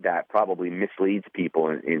that probably misleads people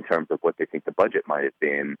in terms of what they think the budget might have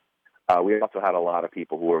been, we also had a lot of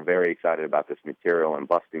people who were very excited about this material and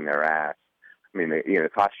busting their ass. I mean,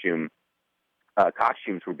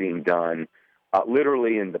 costumes were being done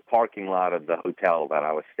literally in the parking lot of the hotel that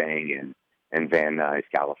I was staying in Van Nuys,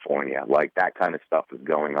 California. Like, that kind of stuff was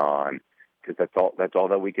going on because that's all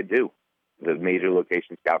that we could do. The major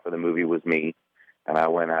location scout for the movie was me, and I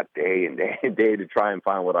went out day and day to try and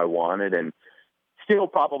find what I wanted. And still,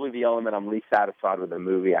 probably the element I'm least satisfied with the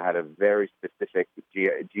movie, I had a very specific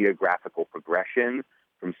geographical progression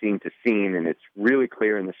from scene to scene, and it's really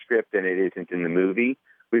clear in the script, and it isn't in the movie.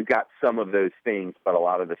 We've got some of those things, but a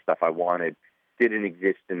lot of the stuff I wanted didn't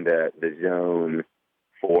exist in the zone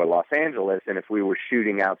for Los Angeles, and if we were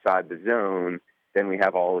shooting outside the zone, then we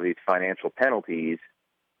have all of these financial penalties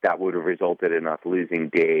that would have resulted in us losing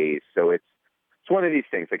days. So it's one of these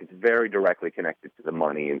things, like, it's very directly connected to the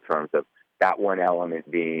money in terms of that one element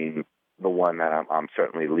being the one that I'm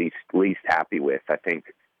certainly least happy with. I think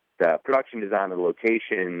the production design of the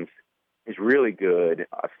locations is really good,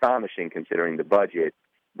 astonishing considering the budget,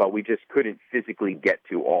 but we just couldn't physically get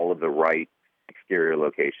to all of the right exterior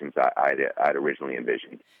locations I'd originally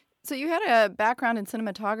envisioned. So you had a background in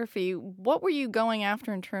cinematography. What were you going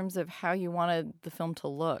after in terms of how you wanted the film to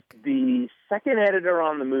look? The second editor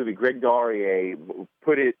on the movie, Greg Daurier,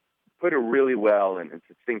 put it really well and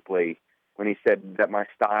succinctly when he said that my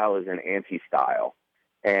style is an anti-style.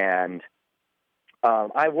 And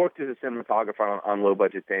I worked as a cinematographer on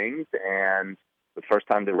low-budget things and with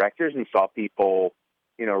first-time directors and saw people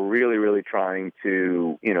really, really trying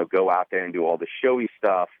to, go out there and do all the showy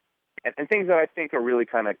stuff and things that I think are really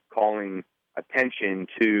kind of calling attention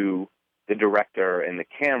to the director and the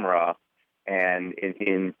camera, and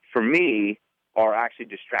for me, are actually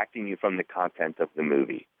distracting you from the content of the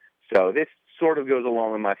movie. So this sort of goes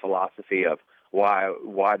along with my philosophy of why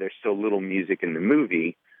there's so little music in the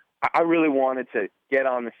movie. I really wanted to get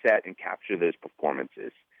on the set and capture those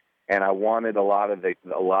performances, and I wanted a lot of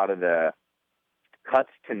the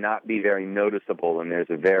cuts to not be very noticeable. And there's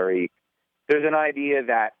an idea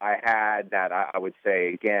that I had that I would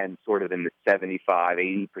say, again, sort of in the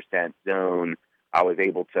 75-80% zone, I was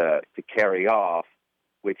able to carry off,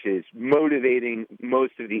 which is motivating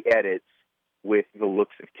most of the edits with the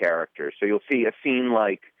looks of characters. So you'll see a scene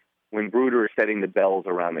like when Bruder is setting the bells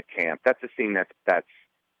around the camp. That's a scene that's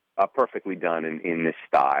perfectly done in this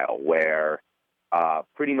style, where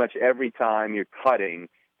pretty much every time you're cutting,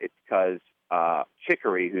 it's because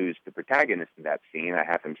Chicory, who's the protagonist of that scene, I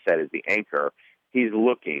have him set as the anchor, he's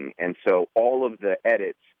looking. And so all of the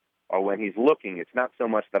edits are when he's looking. It's not so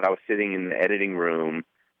much that I was sitting in the editing room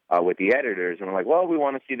with the editors and I'm like, well, we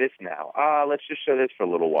want to see this now. Let's just show this for a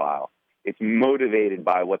little while. It's motivated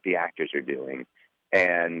by what the actors are doing.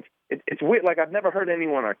 And it's weird. Like, I've never heard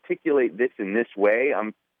anyone articulate this in this way.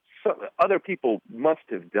 Other people must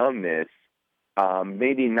have done this,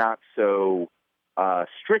 maybe not so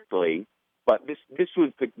strictly, but this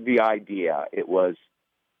was the idea. It was,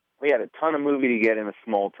 we had a ton of movie to get in a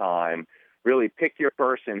small time. Really pick your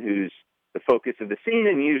person who's the focus of the scene,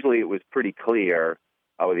 and usually it was pretty clear,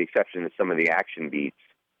 with the exception of some of the action beats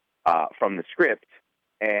from the script,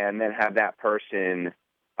 and then have that person,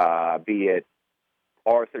 be it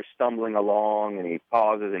Arthur stumbling along and he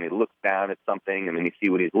pauses and he looks down at something and then you see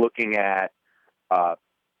what he's looking at,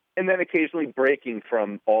 and then occasionally breaking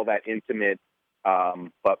from all that intimate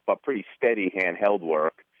but pretty steady handheld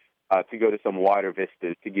work to go to some wider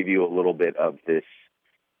vistas to give you a little bit of this,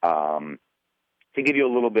 to give you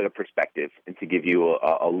a little bit of perspective and to give you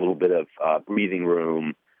a little bit of breathing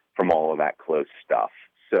room from all of that close stuff.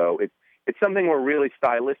 So it's something where really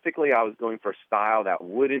stylistically I was going for a style that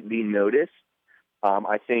wouldn't be noticed.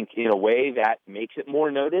 I think in a way that makes it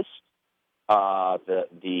more noticed. My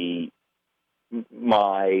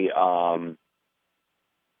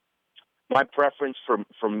preference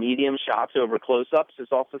for medium shots over close-ups is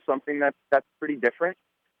also something that's pretty different.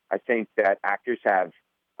 I think that actors have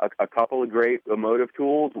a couple of great emotive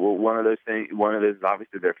tools. Well, one of those is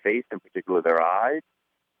obviously their face, in particular their eyes,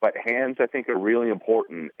 but hands I think are really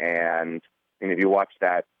important. And if you watch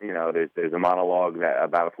that, there's a monologue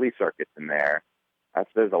about a flea circus in there.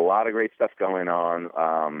 There's a lot of great stuff going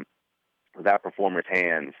on with that performer's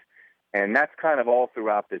hands. And that's kind of all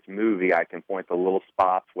throughout this movie. I can point to little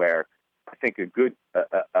spots where I think a good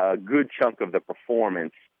chunk of the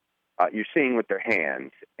performance you're seeing with their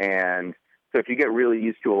hands. And so if you get really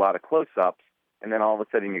used to a lot of close-ups, and then all of a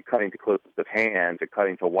sudden you're cutting to close-ups of hands or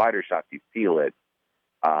cutting to wider shots, you feel it.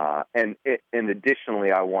 And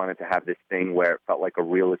additionally, I wanted to have this thing where it felt like a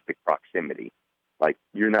realistic proximity. Like,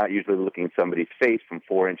 you're not usually looking at somebody's face from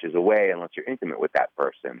 4 inches away unless you're intimate with that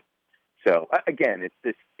person. So again,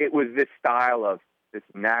 it was this style of this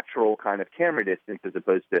natural kind of camera distance as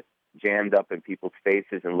opposed to jammed up in people's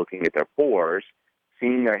faces and looking at their pores,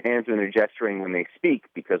 seeing their hands when they're gesturing when they speak,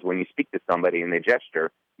 because when you speak to somebody and they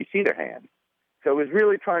gesture, you see their hands. So it was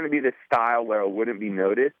really trying to be this style where it wouldn't be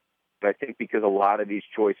noticed, but I think because a lot of these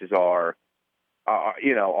choices are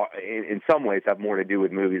in some ways have more to do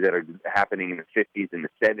with movies that are happening in the 50s and the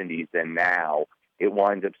 70s than now, it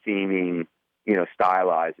winds up seeming,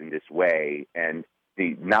 stylized in this way. And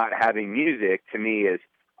the not having music, to me, is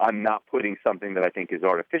I'm not putting something that I think is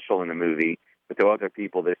artificial in the movie, but to other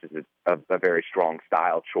people, this is a very strong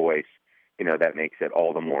style choice, that makes it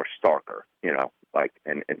all the more starker,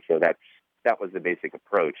 and so that was the basic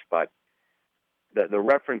approach. But the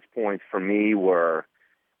reference points for me were,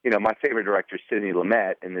 my favorite director is Sidney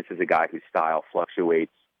Lumet, and this is a guy whose style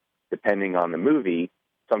fluctuates depending on the movie.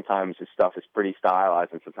 Sometimes his stuff is pretty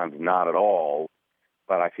stylized and sometimes not at all,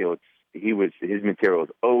 but I feel his material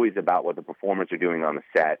is always about what the performers are doing on the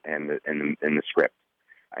set and the script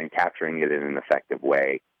and capturing it in an effective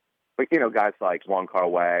way. But, guys like Wong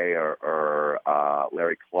Kar-wai or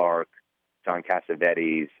Larry Clark, John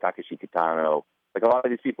Cassavetes, Takeshi Kitano, like a lot of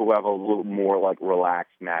these people who have a little more like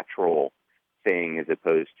relaxed, natural thing as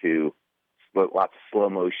opposed to lots of slow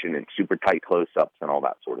motion and super tight close-ups and all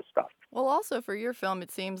that sort of stuff. Well, also for your film,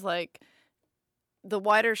 it seems like the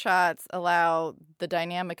wider shots allow the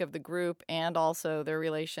dynamic of the group and also their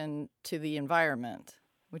relation to the environment,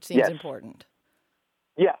 which seems important.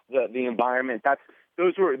 Yeah, the environment.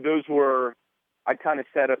 Those were I kind of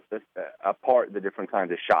set up apart the different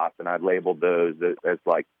kinds of shots, and I'd labeled those as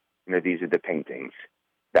like, these are the paintings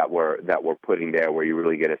that we're putting there, where you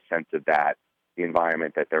really get a sense of that, the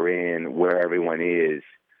environment that they're in, where everyone is,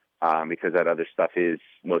 because that other stuff is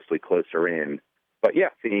mostly closer in. But yeah,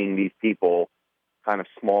 seeing these people kind of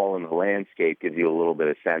small in the landscape gives you a little bit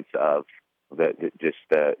of sense of the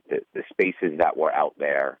spaces that were out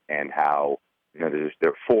there, and how, there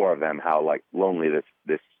are 4 of them, how like lonely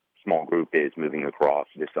this small group is moving across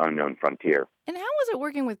this unknown frontier. And how was it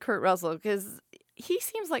working with Kurt Russell? Because he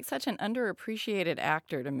seems like such an underappreciated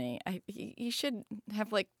actor to me. He should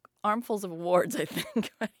have like armfuls of awards, I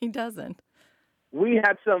think, but he doesn't. We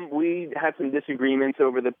had some disagreements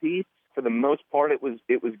over the piece. For the most part, it was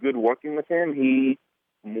good working with him. He,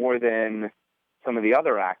 more than some of the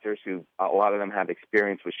other actors, who a lot of them had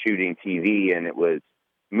experience with shooting TV, and it was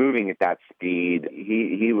moving at that speed,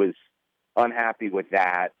 he was unhappy with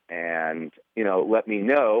that, and let me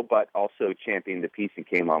know, but also championed the piece and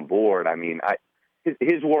came on board. I mean,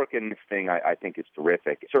 his work in this thing, I think, is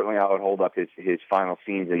terrific. Certainly, I would hold up his final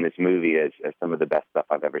scenes in this movie as some of the best stuff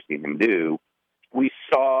I've ever seen him do. We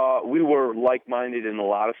were like-minded in a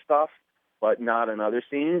lot of stuff, but not in other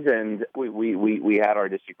scenes, and we had our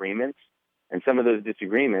disagreements. And some of those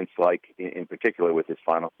disagreements, like in particular with his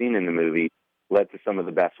final scene in the movie, led to some of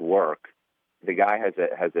the best work. The guy has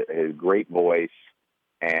a great voice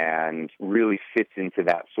and really fits into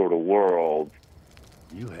that sort of world.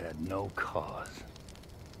 You had no cause.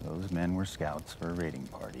 Those men were scouts for a raiding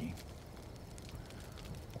party.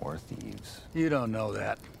 Or thieves. You don't know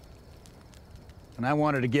that. And I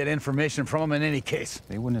wanted to get information from them in any case.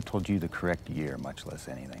 They wouldn't have told you the correct year, much less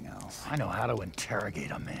anything else. I know how to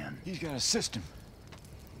interrogate a man. He's got a system.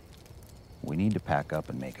 We need to pack up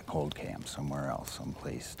and make a cold camp somewhere else,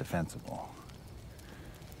 someplace defensible.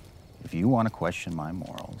 If you want to question my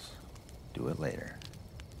morals, do it later.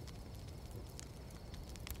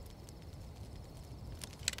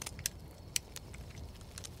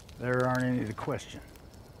 There aren't any to question.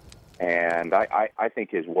 And I think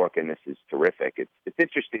his work in this is terrific. It's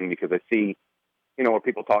interesting because I see, where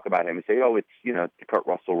people talk about him and say, oh, it's, the Kurt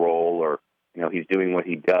Russell role, or, he's doing what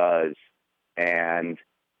he does. And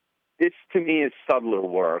this, to me, is subtler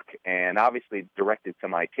work, and obviously directed to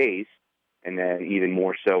my taste, and then even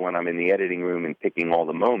more so when I'm in the editing room and picking all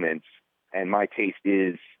the moments. And my taste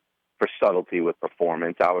is for subtlety with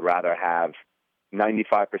performance. I would rather have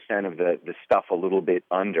 95% of the stuff a little bit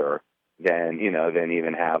under than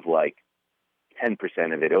even have like 10%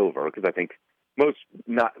 of it over, because I think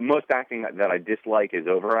most acting that I dislike is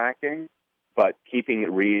overacting, but keeping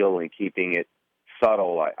it real and keeping it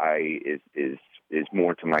subtle is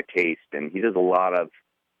more to my taste. And he does a lot of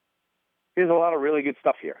really good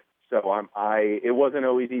stuff here. So it wasn't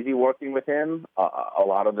always easy working with him. A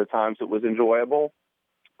lot of the times it was enjoyable,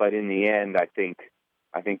 but in the end, I think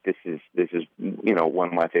this is one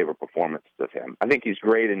of my favorite performances of him. I think he's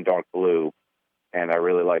great in Dark Blue, and I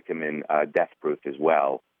really like him in Death Proof as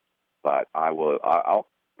well. But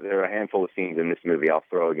there are a handful of scenes in this movie I'll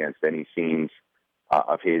throw against any scenes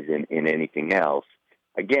of his in anything else.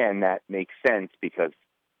 Again, that makes sense because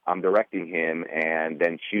I'm directing him and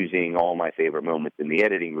then choosing all my favorite moments in the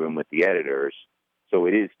editing room with the editors. So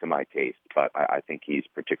it is to my taste, but I think he's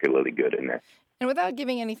particularly good in this. And without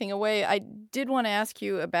giving anything away, I did want to ask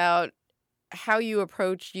you about how you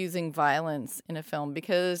approach using violence in a film,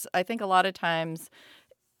 because I think a lot of times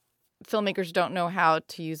filmmakers don't know how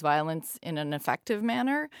to use violence in an effective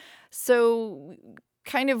manner. So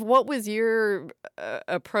kind of what was your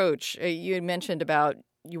approach? You had mentioned about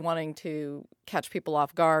you wanting to catch people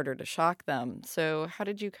off guard or to shock them. So how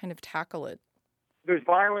did you kind of tackle it? There's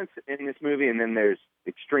violence in this movie, and then there's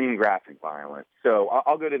extreme graphic violence. So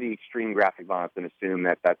I'll go to the extreme graphic violence and assume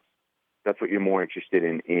that's what you're more interested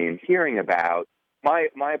in hearing about.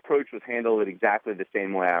 My approach was handle it exactly the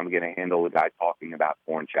same way I'm going to handle the guy talking about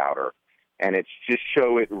corn chowder, and it's just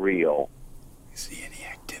show it real. You see any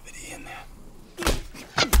activity in there?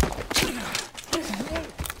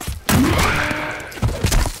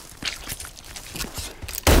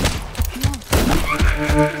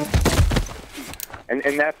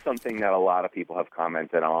 And that's something that a lot of people have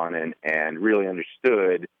commented on and really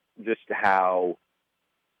understood just how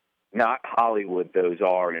not Hollywood those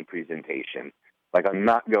are in presentation. Like, I'm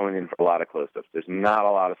not going in for a lot of close-ups. There's not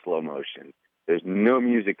a lot of slow motion. There's no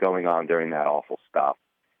music going on during that awful stuff.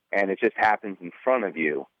 And it just happens in front of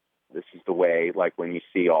you. This is the way, like, when you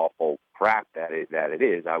see awful crap that it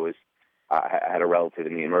is. I had a relative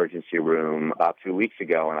in the emergency room about 2 weeks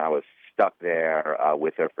ago, and I was stuck there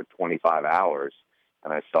with her for 25 hours.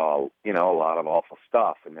 And I saw, a lot of awful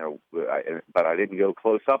stuff, but I didn't go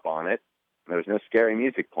close up on it There was no scary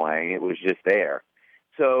music playing. It was just there.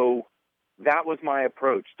 So that was my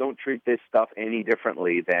approach. Don't treat this stuff any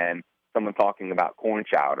differently than someone talking about corn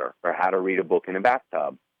chowder or how to read a book in a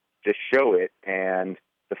bathtub. Just show it. And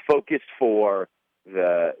the focus for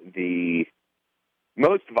the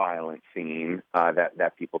most violent scene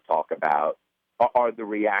that people talk about are the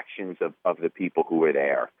reactions of the people who were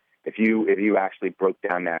there. If you actually broke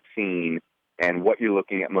down that scene, and what you're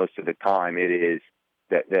looking at most of the time, it is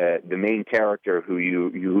that the main character who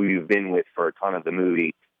you've been with for a ton of the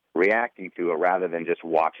movie reacting to it, rather than just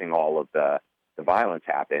watching all of the violence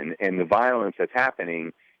happen. And the violence that's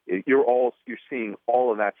happening, you're seeing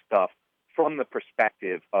all of that stuff from the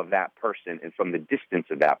perspective of that person and from the distance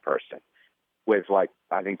of that person. With, like,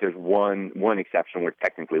 I think there's one exception where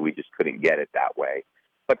technically we just couldn't get it that way.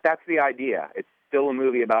 But that's the idea. It's still a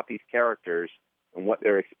movie about these characters and what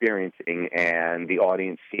they're experiencing, and the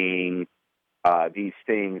audience seeing these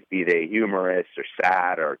things, be they humorous or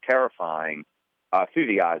sad or terrifying, through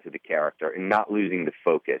the eyes of the character, and not losing the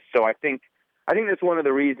focus. So I think that's one of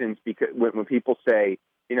the reasons, because when people say,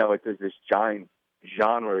 there's this giant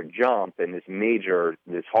genre jump and this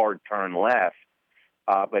hard turn left,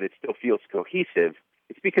 but it still feels cohesive,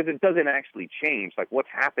 it's because it doesn't actually change. Like, what's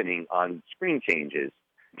happening on screen changes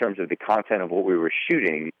in terms of the content of what we were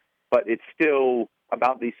shooting, but it's still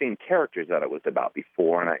about these same characters that it was about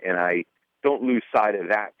before, and I don't lose sight of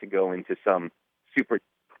that to go into some super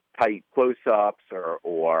tight close-ups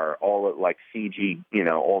or all of, like, CG,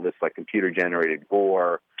 all this, like, computer-generated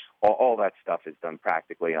gore. All that stuff is done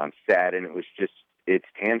practically on set, and it's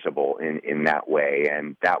tangible in that way,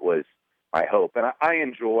 and that was my hope. And I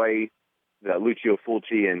enjoy the Lucio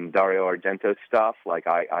Fulci and Dario Argento stuff. Like,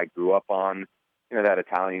 I grew up on, that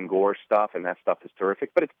Italian gore stuff, and that stuff is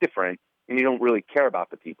terrific, but it's different, and you don't really care about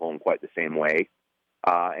the people in quite the same way.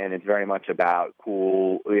 And it's very much about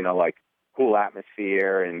cool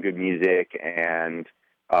atmosphere and good music and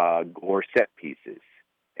gore set pieces.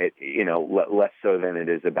 Less so than it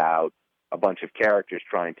is about a bunch of characters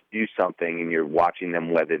trying to do something, and you're watching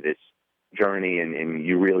them weather this journey, and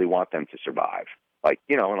you really want them to survive. Like,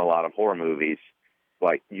 in a lot of horror movies,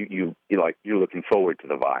 like you're looking forward to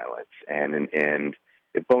the violence, and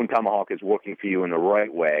if Bone Tomahawk is working for you in the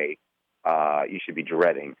right way, you should be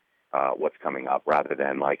dreading what's coming up, rather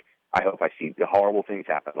than, like, I hope I see the horrible things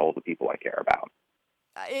happen to all the people I care about.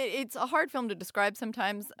 It's a hard film to describe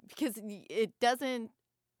sometimes because it doesn't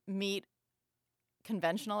meet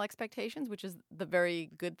conventional expectations, which is the very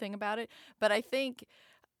good thing about it. But I think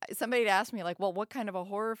somebody asked me, like, well, what kind of a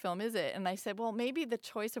horror film is it? And I said, well, maybe the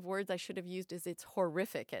choice of words I should have used is it's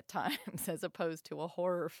horrific at times as opposed to a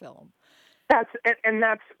horror film. That's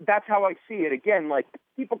how I see it. Again, like,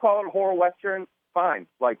 people call it a horror Western, fine.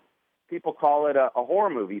 Like, people call it a horror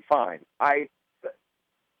movie, fine. A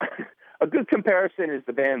good comparison is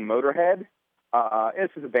the band Motorhead. This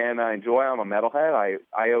is a band I enjoy. I'm a metalhead.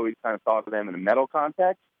 I always kind of thought of them in a metal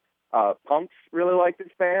context. Punks really like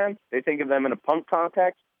this band. They think of them in a punk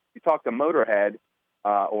context. You talk to Motorhead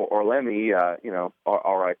or Lemmy,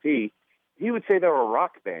 R.I.P., he would say they're a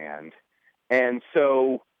rock band. And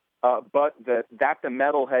so, but that the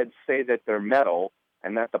metalheads say that they're metal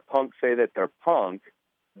and that the punks say that they're punk,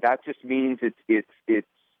 that just means it's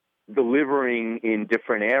delivering in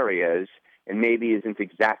different areas, and maybe isn't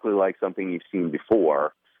exactly like something you've seen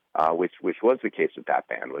before, which was the case with that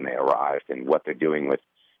band when they arrived, and what they're doing with,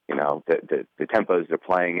 the tempos they're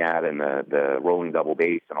playing at, and the rolling double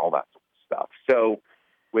bass and all that sort of stuff. So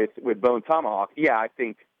with Bone Tomahawk, yeah, I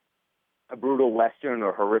think a brutal Western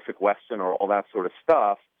or horrific Western or all that sort of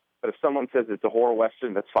stuff. But if someone says it's a horror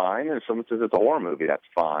Western, that's fine. And if someone says it's a horror movie, that's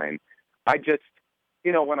fine. I just,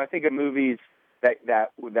 when I think of movies that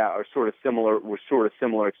are sort of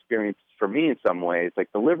similar experiences for me in some ways,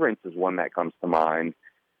 like Deliverance is one that comes to mind.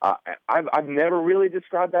 I've never really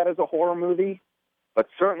described that as a horror movie, but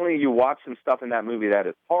certainly you watch some stuff in that movie that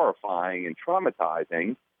is horrifying and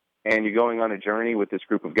traumatizing, and you're going on a journey with this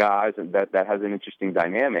group of guys, and that has an interesting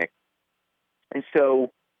dynamic. And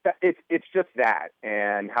so it's just that.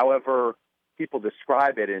 And however people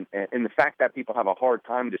describe it, and the fact that people have a hard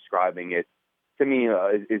time describing it, to me,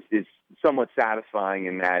 is somewhat satisfying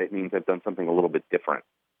in that it means I've done something a little bit different.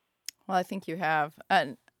 Well, I think you have.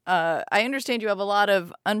 And I understand you have a lot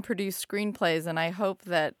of unproduced screenplays, and I hope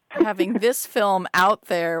that having this film out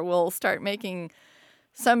there will start making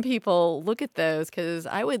some people look at those, because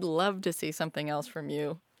I would love to see something else from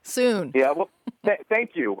you soon. Yeah, well,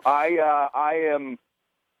 thank you. I am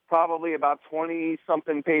probably about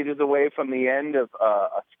 20-something pages away from the end of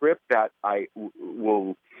a script that I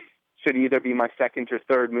should either be my second or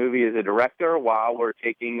third movie as a director, while we're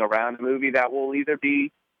taking around a movie that will either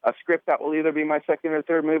be a script that will either be my second or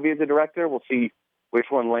third movie as a director. We'll see which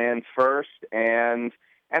one lands first, and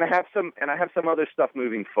I have some other stuff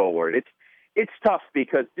moving forward. It's tough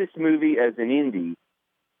because this movie as an indie,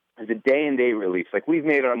 as a day-and-day release, like we've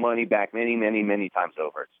made our money back many, many, many times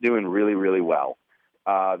over. It's doing really, really well.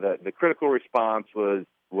 The critical response was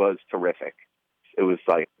terrific. It was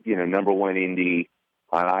like, number one indie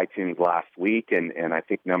on iTunes last week, and I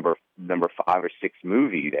think number 5 or 6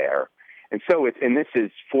 movie there. And so this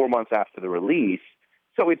is 4 months after the release,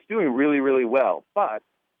 so it's doing really, really well. But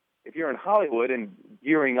if you're in Hollywood and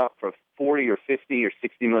gearing up for 40 or 50 or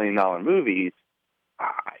 $60 million movies,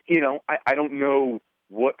 I don't know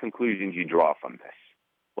what conclusions you draw from this.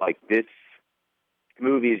 Like, this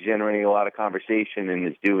movie is generating a lot of conversation and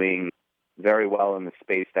is doing very well in the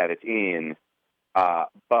space that it's in.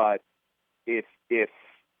 But if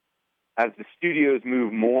as the studios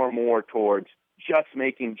move more and more towards just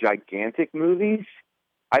making gigantic movies,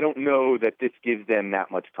 I don't know that this gives them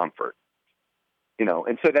that much comfort.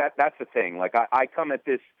 And so that's the thing. Like, I come at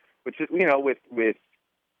this, which is, with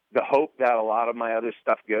the hope that a lot of my other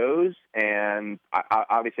stuff goes, and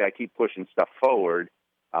obviously I keep pushing stuff forward.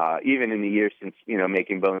 Even in the years since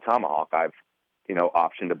making Bone Tomahawk, I've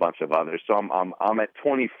optioned a bunch of others. So I'm at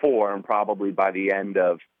 24, and probably by the end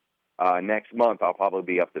of next month I'll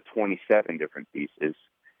probably be up to 27 different pieces.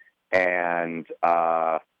 And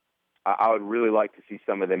I would really like to see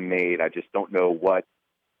some of them made. I just don't know what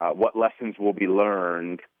lessons will be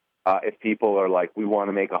learned. If people are like, we want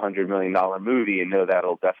to make $100 million movie and know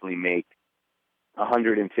that'll definitely make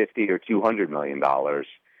 $150 or $200 million.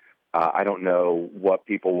 I don't know what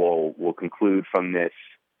people will conclude from this,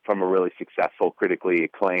 from a really successful, critically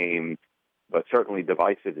acclaimed, but certainly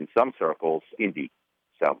divisive in some circles, indie.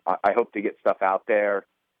 So I hope to get stuff out there.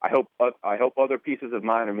 I hope other pieces of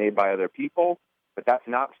mine are made by other people, but that's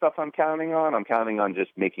not stuff I'm counting on. I'm counting on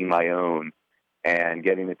just making my own and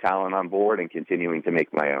getting the talent on board and continuing to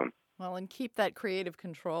make my own. Well, and keep that creative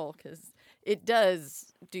control, because it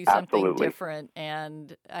does do something Absolutely different.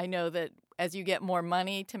 And I know that as you get more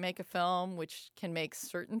money to make a film, which can make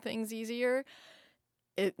certain things easier,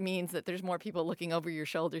 it means that there's more people looking over your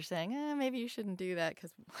shoulder saying, maybe you shouldn't do that.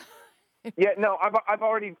 Cause yeah, no, I've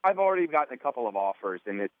already gotten a couple of offers,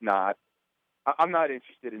 and I'm not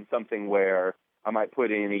interested in something where I might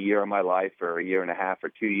put in a year of my life or a year and a half or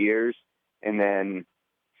 2 years, and then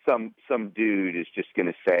some dude is just going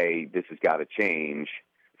to say this has got to change,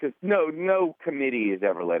 because no committee is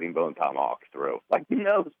ever letting Bone Tomahawk through. Like, the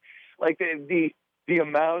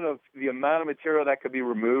amount of material that could be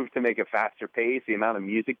removed to make a faster pace, the amount of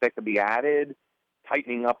music that could be added,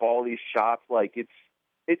 tightening up all these shots, like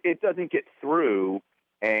it doesn't get through.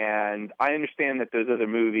 And I understand that those other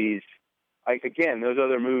movies,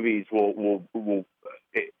 will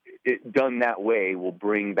done that way will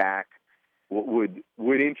bring back. Would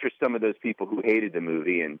interest some of those people who hated the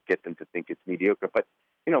movie and get them to think it's mediocre. But,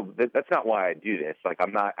 that's not why I do this. Like,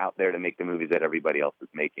 I'm not out there to make the movies that everybody else is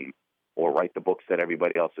making or write the books that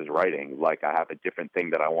everybody else is writing. Like, I have a different thing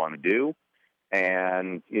that I want to do,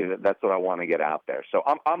 and that's what I want to get out there. So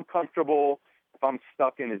I'm comfortable if I'm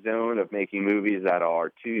stuck in a zone of making movies that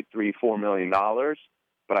are $2, $3, $4 million,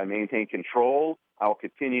 but I maintain control. I'll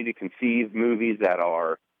continue to conceive movies that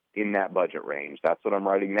are in that budget range. That's what I'm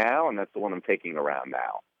writing now, and that's the one I'm taking around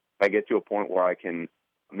now. If I get to a point where I can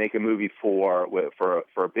make a movie for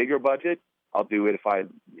a bigger budget, I'll do it if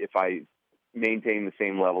I maintain the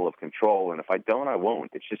same level of control, and if I don't, I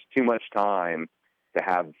won't. It's just too much time to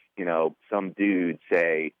have some dude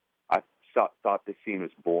say, I thought this scene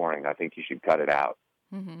was boring, I think you should cut it out.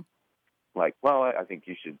 Mm-hmm. Like, well, I think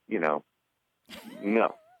you should, no.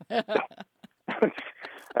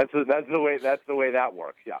 That's the way that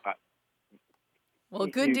works. Yeah. Well,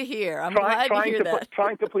 good to hear. I'm glad to hear that.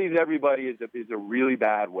 Trying to please everybody is a really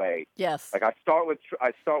bad way. Yes. Like, I start with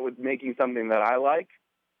making something that I like,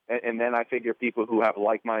 and then I figure people who have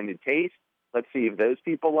like-minded taste. Let's see if those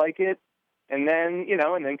people like it, and then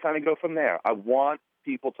kind of go from there. I want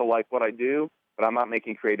people to like what I do, but I'm not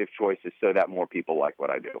making creative choices so that more people like what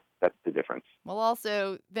I do. That's the difference. Well,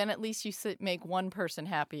 also, then at least you make one person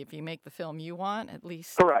happy. If you make the film you want, at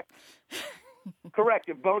least. Correct. Correct.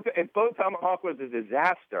 If Bone Tomahawk was a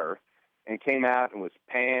disaster and came out and was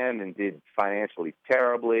panned and did financially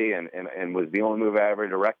terribly and was the only movie I ever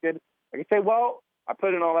directed, I could say, well, I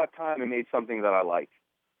put in all that time and made something that I like.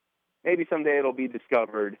 Maybe someday it'll be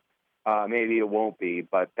discovered. Maybe it won't be,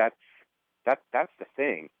 but that's the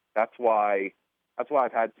thing. That's why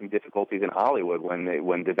I've had some difficulties in Hollywood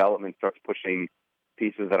when development starts pushing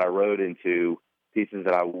pieces that I wrote into pieces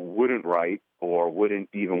that I wouldn't write or wouldn't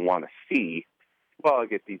even want to see. well, it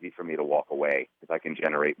gets easy for me to walk away because I can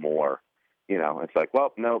generate more. It's like,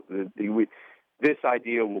 well, no, this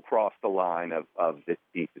idea will cross the line of this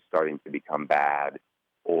piece is starting to become bad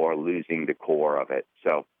or losing the core of it.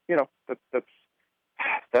 So,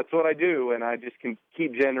 that's what I do, and I just can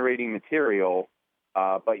keep generating material.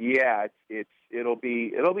 But yeah, it'll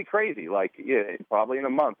be crazy. Like, probably in a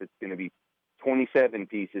month, it's going to be 27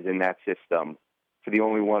 pieces in that system. So the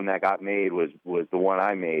only one that got made was the one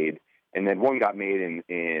I made, and then one got made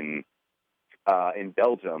in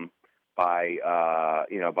Belgium by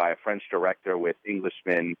a French director with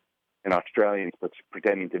Englishmen and Australians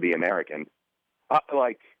pretending to be American.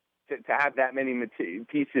 To have that many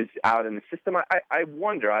pieces out in the system, I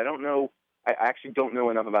wonder. I don't know. I actually don't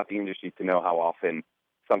know enough about the industry to know how often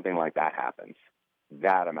something like that happens.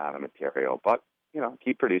 That amount of material, but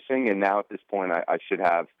keep producing. And now at this point, I should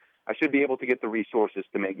be able to get the resources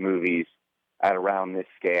to make movies at around this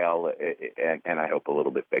scale, and I hope a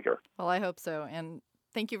little bit bigger. Well, I hope so. And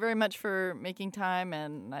thank you very much for making time.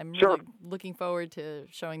 And I'm Sure. really looking forward to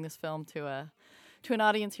showing this film to an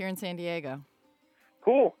audience here in San Diego.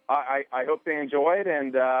 Cool. I hope they enjoy it,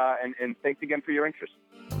 and thanks again for your interest.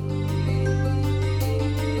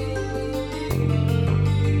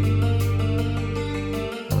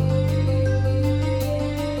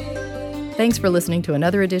 Thanks for listening to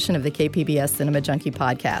another edition of the KPBS Cinema Junkie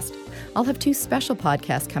podcast. I'll have 2 special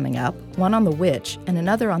podcasts coming up, one on The Witch and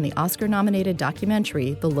another on the Oscar-nominated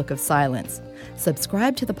documentary, The Look of Silence.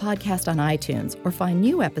 Subscribe to the podcast on iTunes or find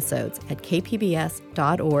new episodes at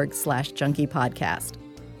kpbs.org/junkiepodcast.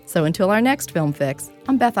 So until our next Film Fix,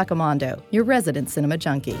 I'm Beth Accomando, your resident cinema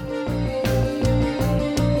junkie.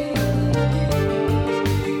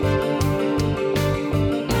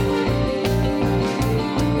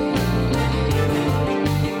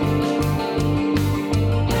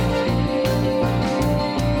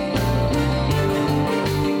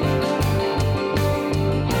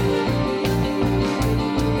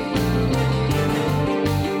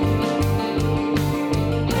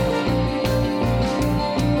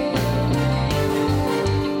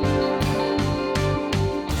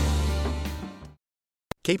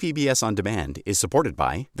 KPBS On Demand is supported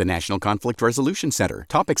by the National Conflict Resolution Center.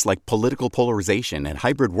 Topics like political polarization and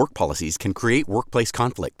hybrid work policies can create workplace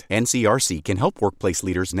conflict. NCRC can help workplace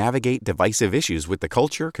leaders navigate divisive issues with the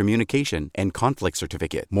Culture, Communication, and Conflict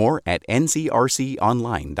Certificate. More at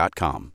ncrconline.com.